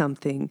edge of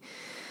something.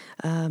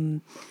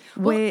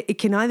 Where it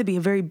can either be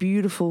a very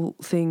beautiful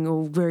thing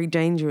or very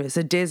dangerous.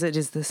 A desert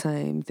is the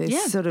same.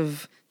 There's sort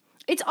of...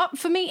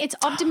 For me, it's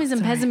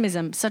optimism,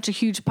 pessimism, such a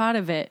huge part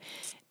of it,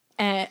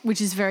 which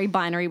is very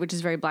binary, which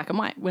is very black and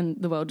white when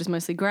the world is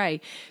mostly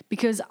grey.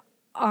 Because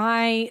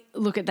I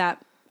look at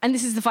that, and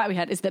this is the fight we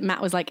had, is that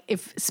Matt was like,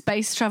 if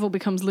space travel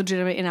becomes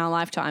legitimate in our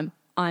lifetime,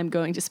 I'm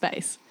going to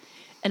space.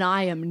 And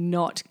I am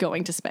not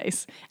going to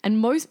space. And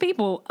most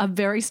people are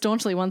very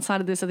staunchly one side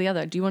of this or the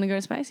other. Do you want to go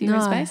to space? Are you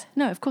going to space?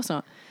 No, of course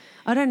not.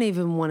 I don't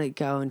even want to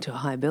go into a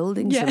high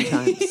building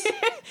sometimes.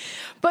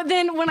 But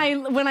then when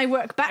I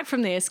work back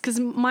from this, because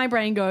my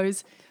brain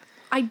goes,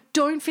 I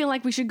don't feel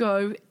like we should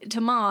go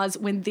to Mars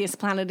when this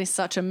planet is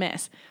such a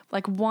mess.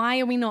 Like, why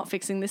are we not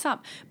fixing this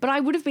up? But I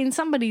would have been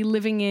somebody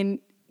living in,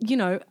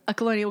 a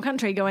colonial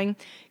country going,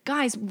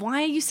 guys,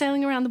 why are you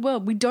sailing around the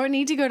world? We don't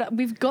need to go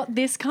we've got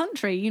this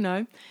country,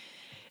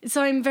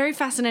 So I'm very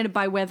fascinated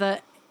by whether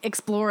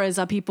explorers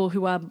are people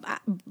who are,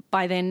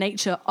 by their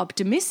nature,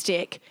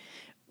 optimistic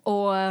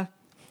or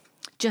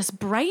just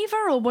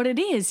braver, or what it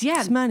is. Yeah.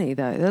 It's money,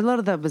 though. A lot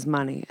of that was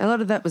money. A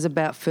lot of that was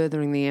about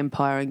furthering the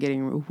empire and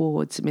getting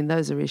rewards. I mean,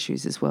 those are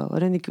issues as well. I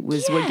don't think it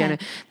was they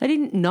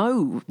didn't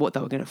know what they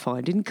were going to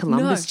find. Didn't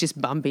Columbus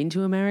just bump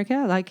into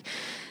America? Like,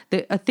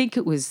 I think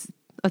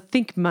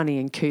money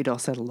and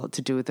kudos had a lot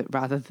to do with it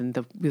rather than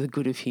the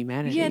good of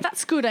humanity. Yeah,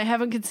 that's good. I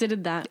haven't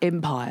considered that.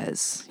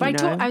 Empires.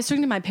 But I was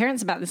talking to my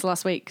parents about this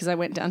last week because I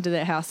went down to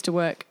their house to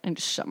work and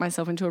just shut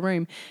myself into a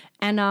room.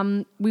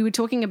 And we were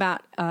talking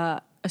about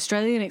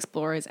Australian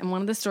explorers, and one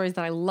of the stories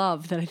that I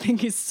love that I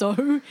think is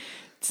so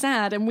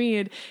sad and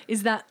weird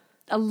is that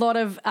a lot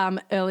of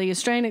early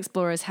Australian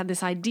explorers had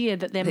this idea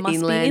that there must be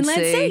inland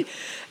sea.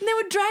 And they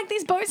would drag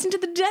these boats into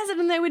the desert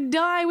and they would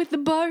die with the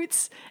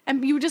boats.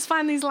 And you would just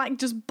find these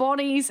just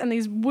bodies and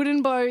these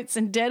wooden boats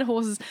and dead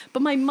horses.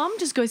 But my mum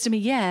just goes to me,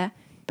 yeah,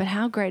 but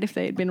how great if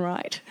they had been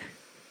right.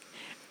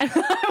 And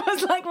I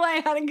was like, well,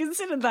 I hadn't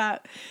considered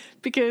that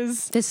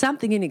because... There's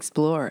something in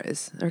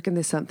explorers. I reckon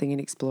there's something in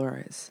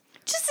explorers.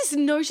 Just this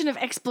notion of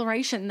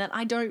exploration that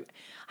I don't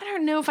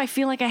know if I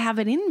feel like I have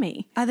it in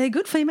me. Are there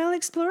good female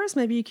explorers?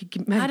 Maybe you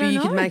could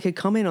make a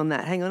comment on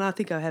that. Hang on, I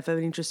think I have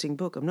an interesting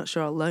book. I'm not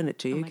sure I'll loan it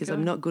to you because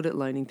I'm not good at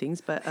loaning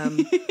things, but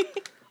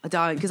I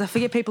don't, because I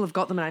forget people have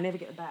got them and I never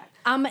get them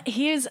back.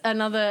 Here's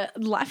another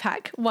life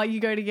hack while you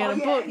go to get a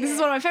book. This is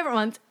one of my favourite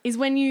ones, is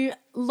when you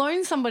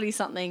loan somebody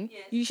something,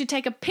 you should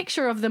take a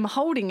picture of them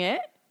holding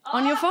it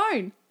on your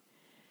phone.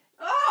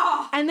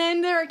 Oh! And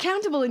then they're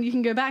accountable and you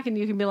can go back and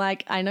you can be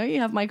like, I know you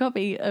have my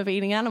copy of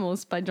Eating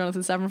Animals by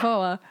Jonathan Safran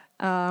Foer,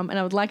 and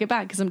I would like it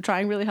back because I'm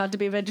trying really hard to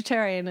be a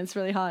vegetarian and it's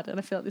really hard and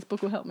I feel like this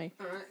book will help me.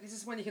 All right, this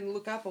is one you can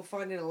look up or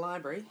find in a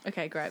library.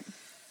 Okay, great.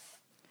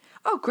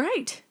 Oh,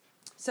 great.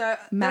 So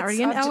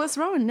Marion Ellis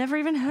Rowan, never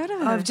even heard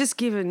of her. I've just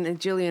given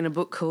Gillian a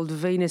book called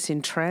Venus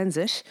in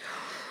Transit,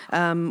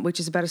 which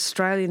is about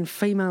Australian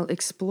female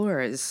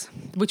explorers,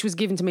 which was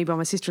given to me by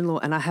my sister-in-law,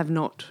 and I have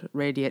not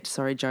read yet.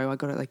 Sorry, Joe, I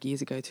got it like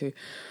years ago too,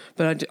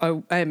 but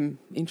I am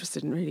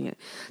interested in reading it.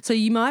 So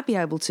you might be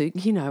able to,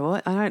 you know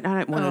what? I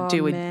don't want to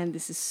do it. Oh man,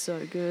 this is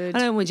so good. I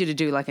don't want you to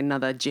do like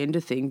another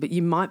gender thing, but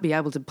you might be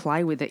able to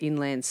play with the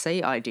inland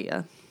sea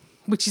idea,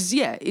 which is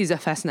a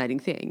fascinating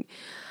thing.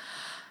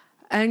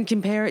 And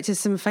compare it to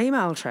some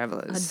female A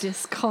travellers.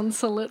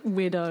 disconsolate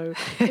widow.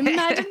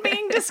 Imagine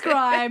being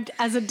described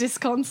as a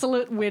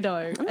disconsolate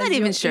widow. I'm not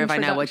even sure if I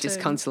know what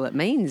disconsolate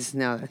means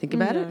now that I think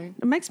about it.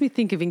 It makes me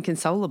think of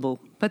inconsolable,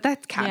 but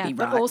that can't be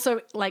right. But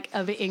also like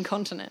a bit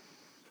incontinent.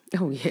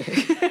 Oh, yeah.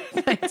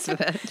 Thanks for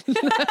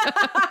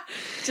that.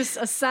 Just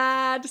a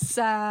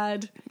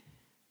sad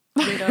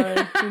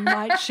widow who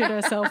might shit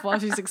herself while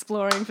she's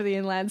exploring for the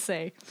inland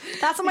sea.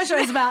 That's what my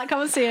show's about. Come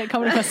and see it.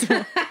 Come to the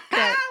festival.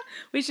 Great.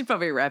 We should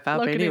probably wrap up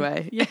Lock it in.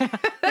 anyway. Yeah,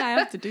 I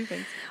have to do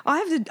things. I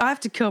have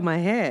to curl my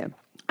hair.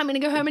 I'm going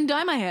to go home and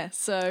dye my hair.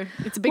 So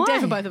it's a big day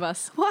Why? for both of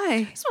us.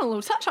 Why? Just want a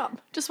little touch up.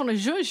 Just want to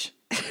zhuzh.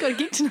 Got a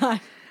gig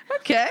tonight.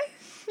 Okay.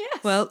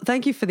 Yes. Well,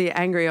 thank you for the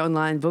Angry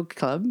Online Book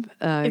Club.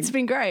 It's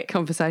been great.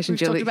 Conversation,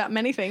 We've talked about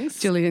many things.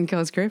 Gillian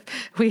Cosgriff.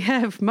 We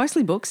have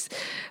mostly books.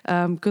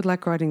 Good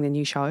luck writing the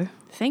new show.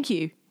 Thank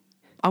you.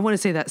 I want to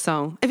see that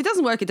song. If it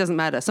doesn't work, it doesn't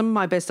matter. Some of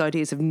my best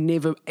ideas have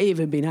never,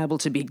 ever been able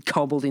to be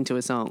cobbled into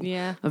a song.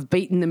 Yeah. I've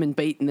beaten them, and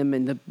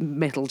the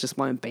metal just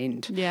won't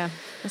bend. Yeah,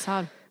 it's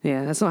hard.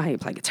 Yeah, that's not how you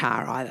play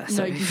guitar either.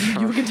 So.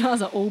 No, your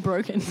guitars are all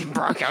broken.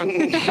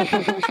 Broken.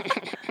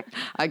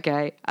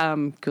 Okay.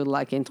 Good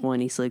luck in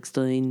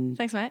 2016.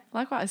 Thanks, mate.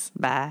 Likewise.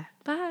 Bye.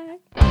 Bye.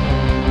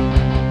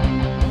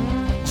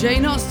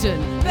 Jane Austen,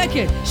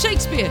 Beckett,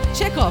 Shakespeare,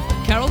 Chekhov,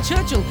 Carol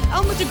Churchill,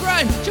 Alma de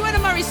Grone, Joanna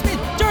Murray Smith,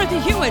 Dorothy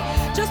Hewitt,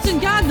 Justin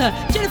Gardner,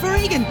 Jennifer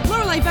Egan,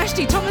 Lorelei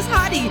Vashti, Thomas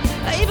Hardy,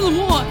 Evelyn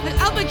Waugh,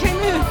 Albert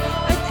Camus,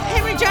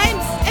 Henry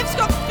James, F.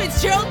 Scott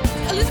Fitzgerald,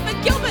 Elizabeth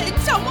Gilbert, and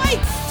Tom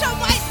Waits. Tom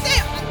Waits,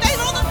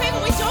 they're all the people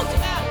we talked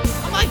about.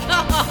 Oh my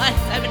God,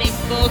 so many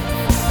books.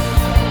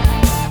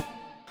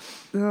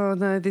 Oh,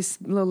 no, this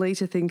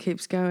Lolita thing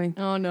keeps going.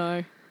 Oh,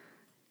 no.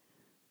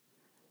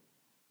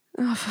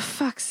 Oh, for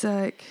fuck's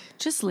sake.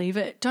 Just leave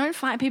it. Don't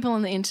fight people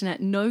on the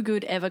internet. No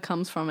good ever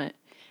comes from it.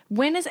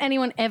 When has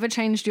anyone ever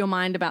changed your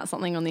mind about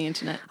something on the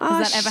internet?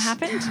 Has that ever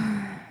happened?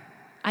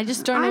 I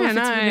just don't know if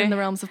it's within the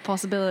realms of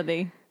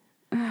possibility.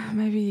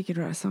 Maybe you could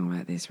write a song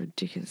about this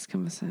ridiculous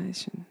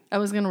conversation. I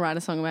was going to write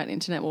a song about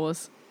internet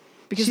wars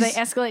because they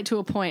escalate to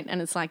a point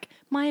and it's like,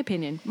 my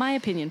opinion,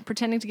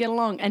 pretending to get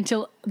along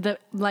until the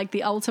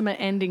ultimate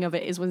ending of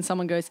it is when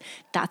someone goes,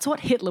 that's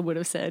what Hitler would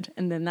have said.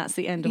 And then that's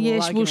the end of all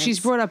arguments. Well, she's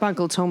brought up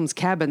Uncle Tom's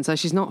Cabin, so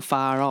she's not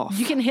far off.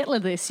 You can Hitler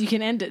this. You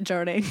can end it,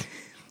 Jodine.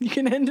 You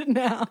can end it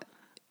now.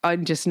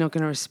 I'm just not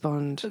going to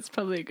respond. That's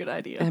probably a good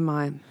idea. Am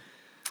I?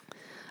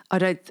 I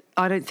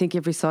don't think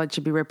every side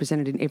should be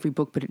represented in every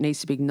book, but it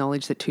needs to be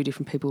acknowledged that two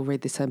different people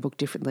read the same book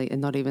differently,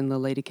 and not even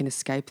Lolita can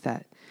escape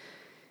that.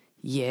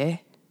 Yeah.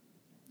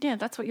 Yeah,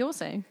 that's what you're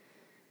saying.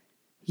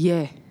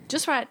 Yeah.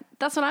 Just right.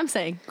 That's what I'm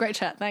saying. Great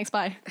chat. Thanks.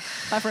 Bye.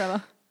 Bye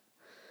forever.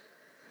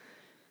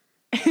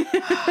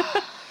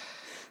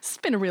 It's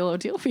been a real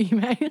ordeal for you,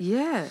 mate.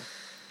 Yeah.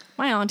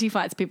 My auntie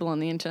fights people on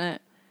the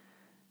internet.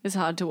 It's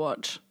hard to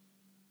watch.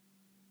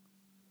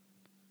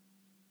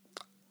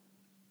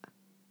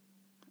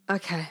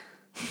 Okay.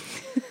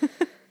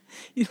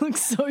 You look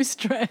so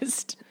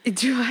stressed.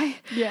 Do I?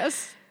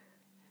 Yes.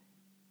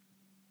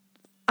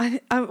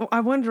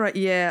 I wonder, I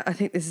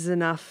think this is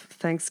enough,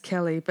 thanks,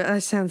 Kelly. But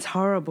that sounds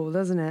horrible,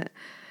 doesn't it?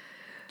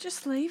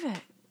 Just leave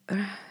it.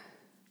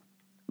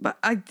 But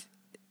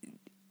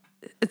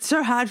it's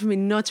so hard for me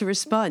not to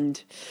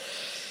respond.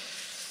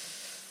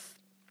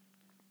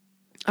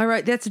 All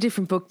right, that's a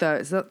different book, though.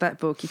 It's not that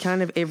book. You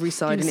can't have every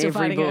side in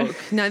every book.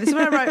 No, this is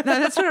what I wrote. No,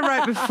 that's what I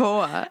wrote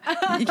before.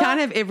 You can't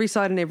have every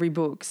side in every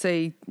book.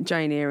 See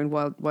Jane Eyre and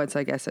White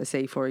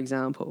SOC, for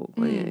example.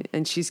 Mm.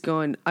 And she's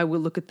gone, I will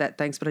look at that,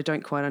 thanks, but I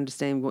don't quite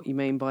understand what you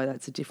mean by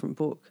that's a different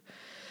book.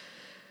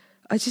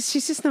 She's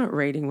just not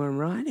reading what I'm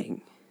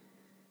writing.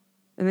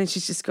 And then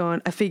she's just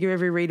gone, I figure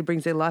every reader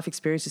brings their life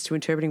experiences to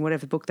interpreting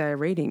whatever book they are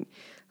reading.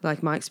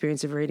 Like my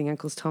experience of reading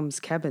Uncle Tom's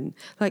Cabin.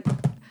 Like...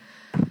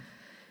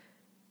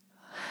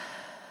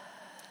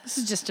 This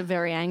is just a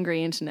very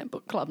angry internet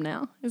book club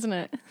now, isn't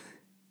it?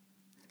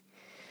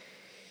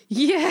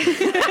 Yeah.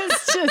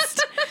 It's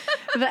just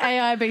the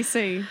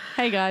AIBC.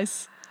 Hey,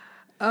 guys.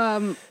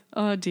 Oh,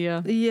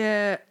 dear.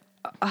 Yeah.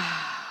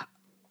 I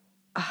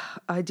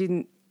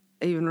didn't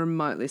even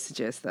remotely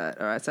suggest that.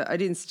 All right, so I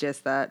didn't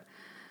suggest that.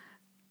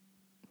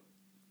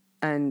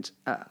 And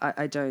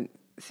I don't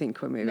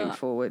think we're moving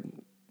forward.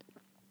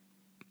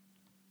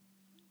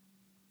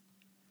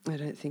 I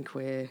don't think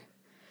we're...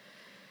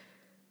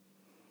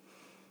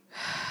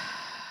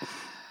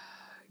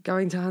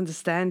 Going to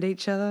understand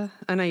each other.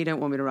 I know you don't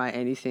want me to write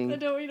anything.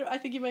 I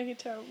think you're making a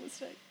terrible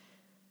mistake.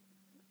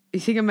 You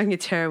think I'm making a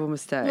terrible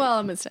mistake? Well,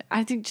 a mistake.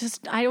 I think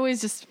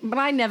but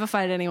I never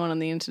fight anyone on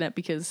the internet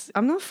because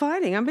I'm not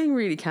fighting. I'm being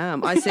really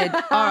calm. I said,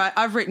 all right,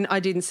 I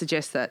didn't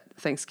suggest that.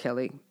 Thanks,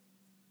 Kelly.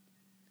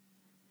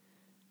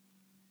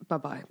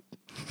 Bye-bye.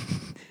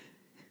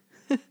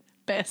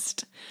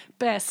 best,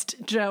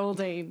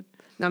 Geraldine.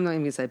 No, I'm not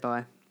even going to say bye.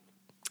 I'm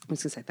just going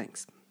to say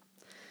thanks.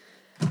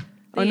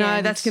 The no,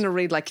 end. that's going to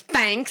read like,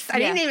 thanks. I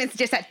didn't even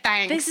suggest that,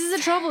 thanks. This is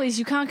the trouble is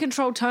you can't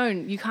control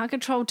tone. You can't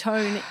control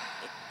tone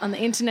on the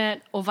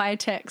internet or via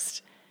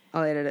text.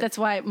 I'll edit it. That's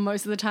why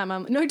most of the time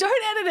no,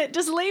 don't edit it.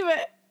 Just leave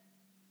it.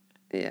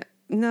 Yeah.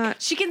 No.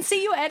 She can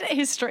see your edit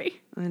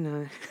history. I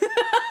know.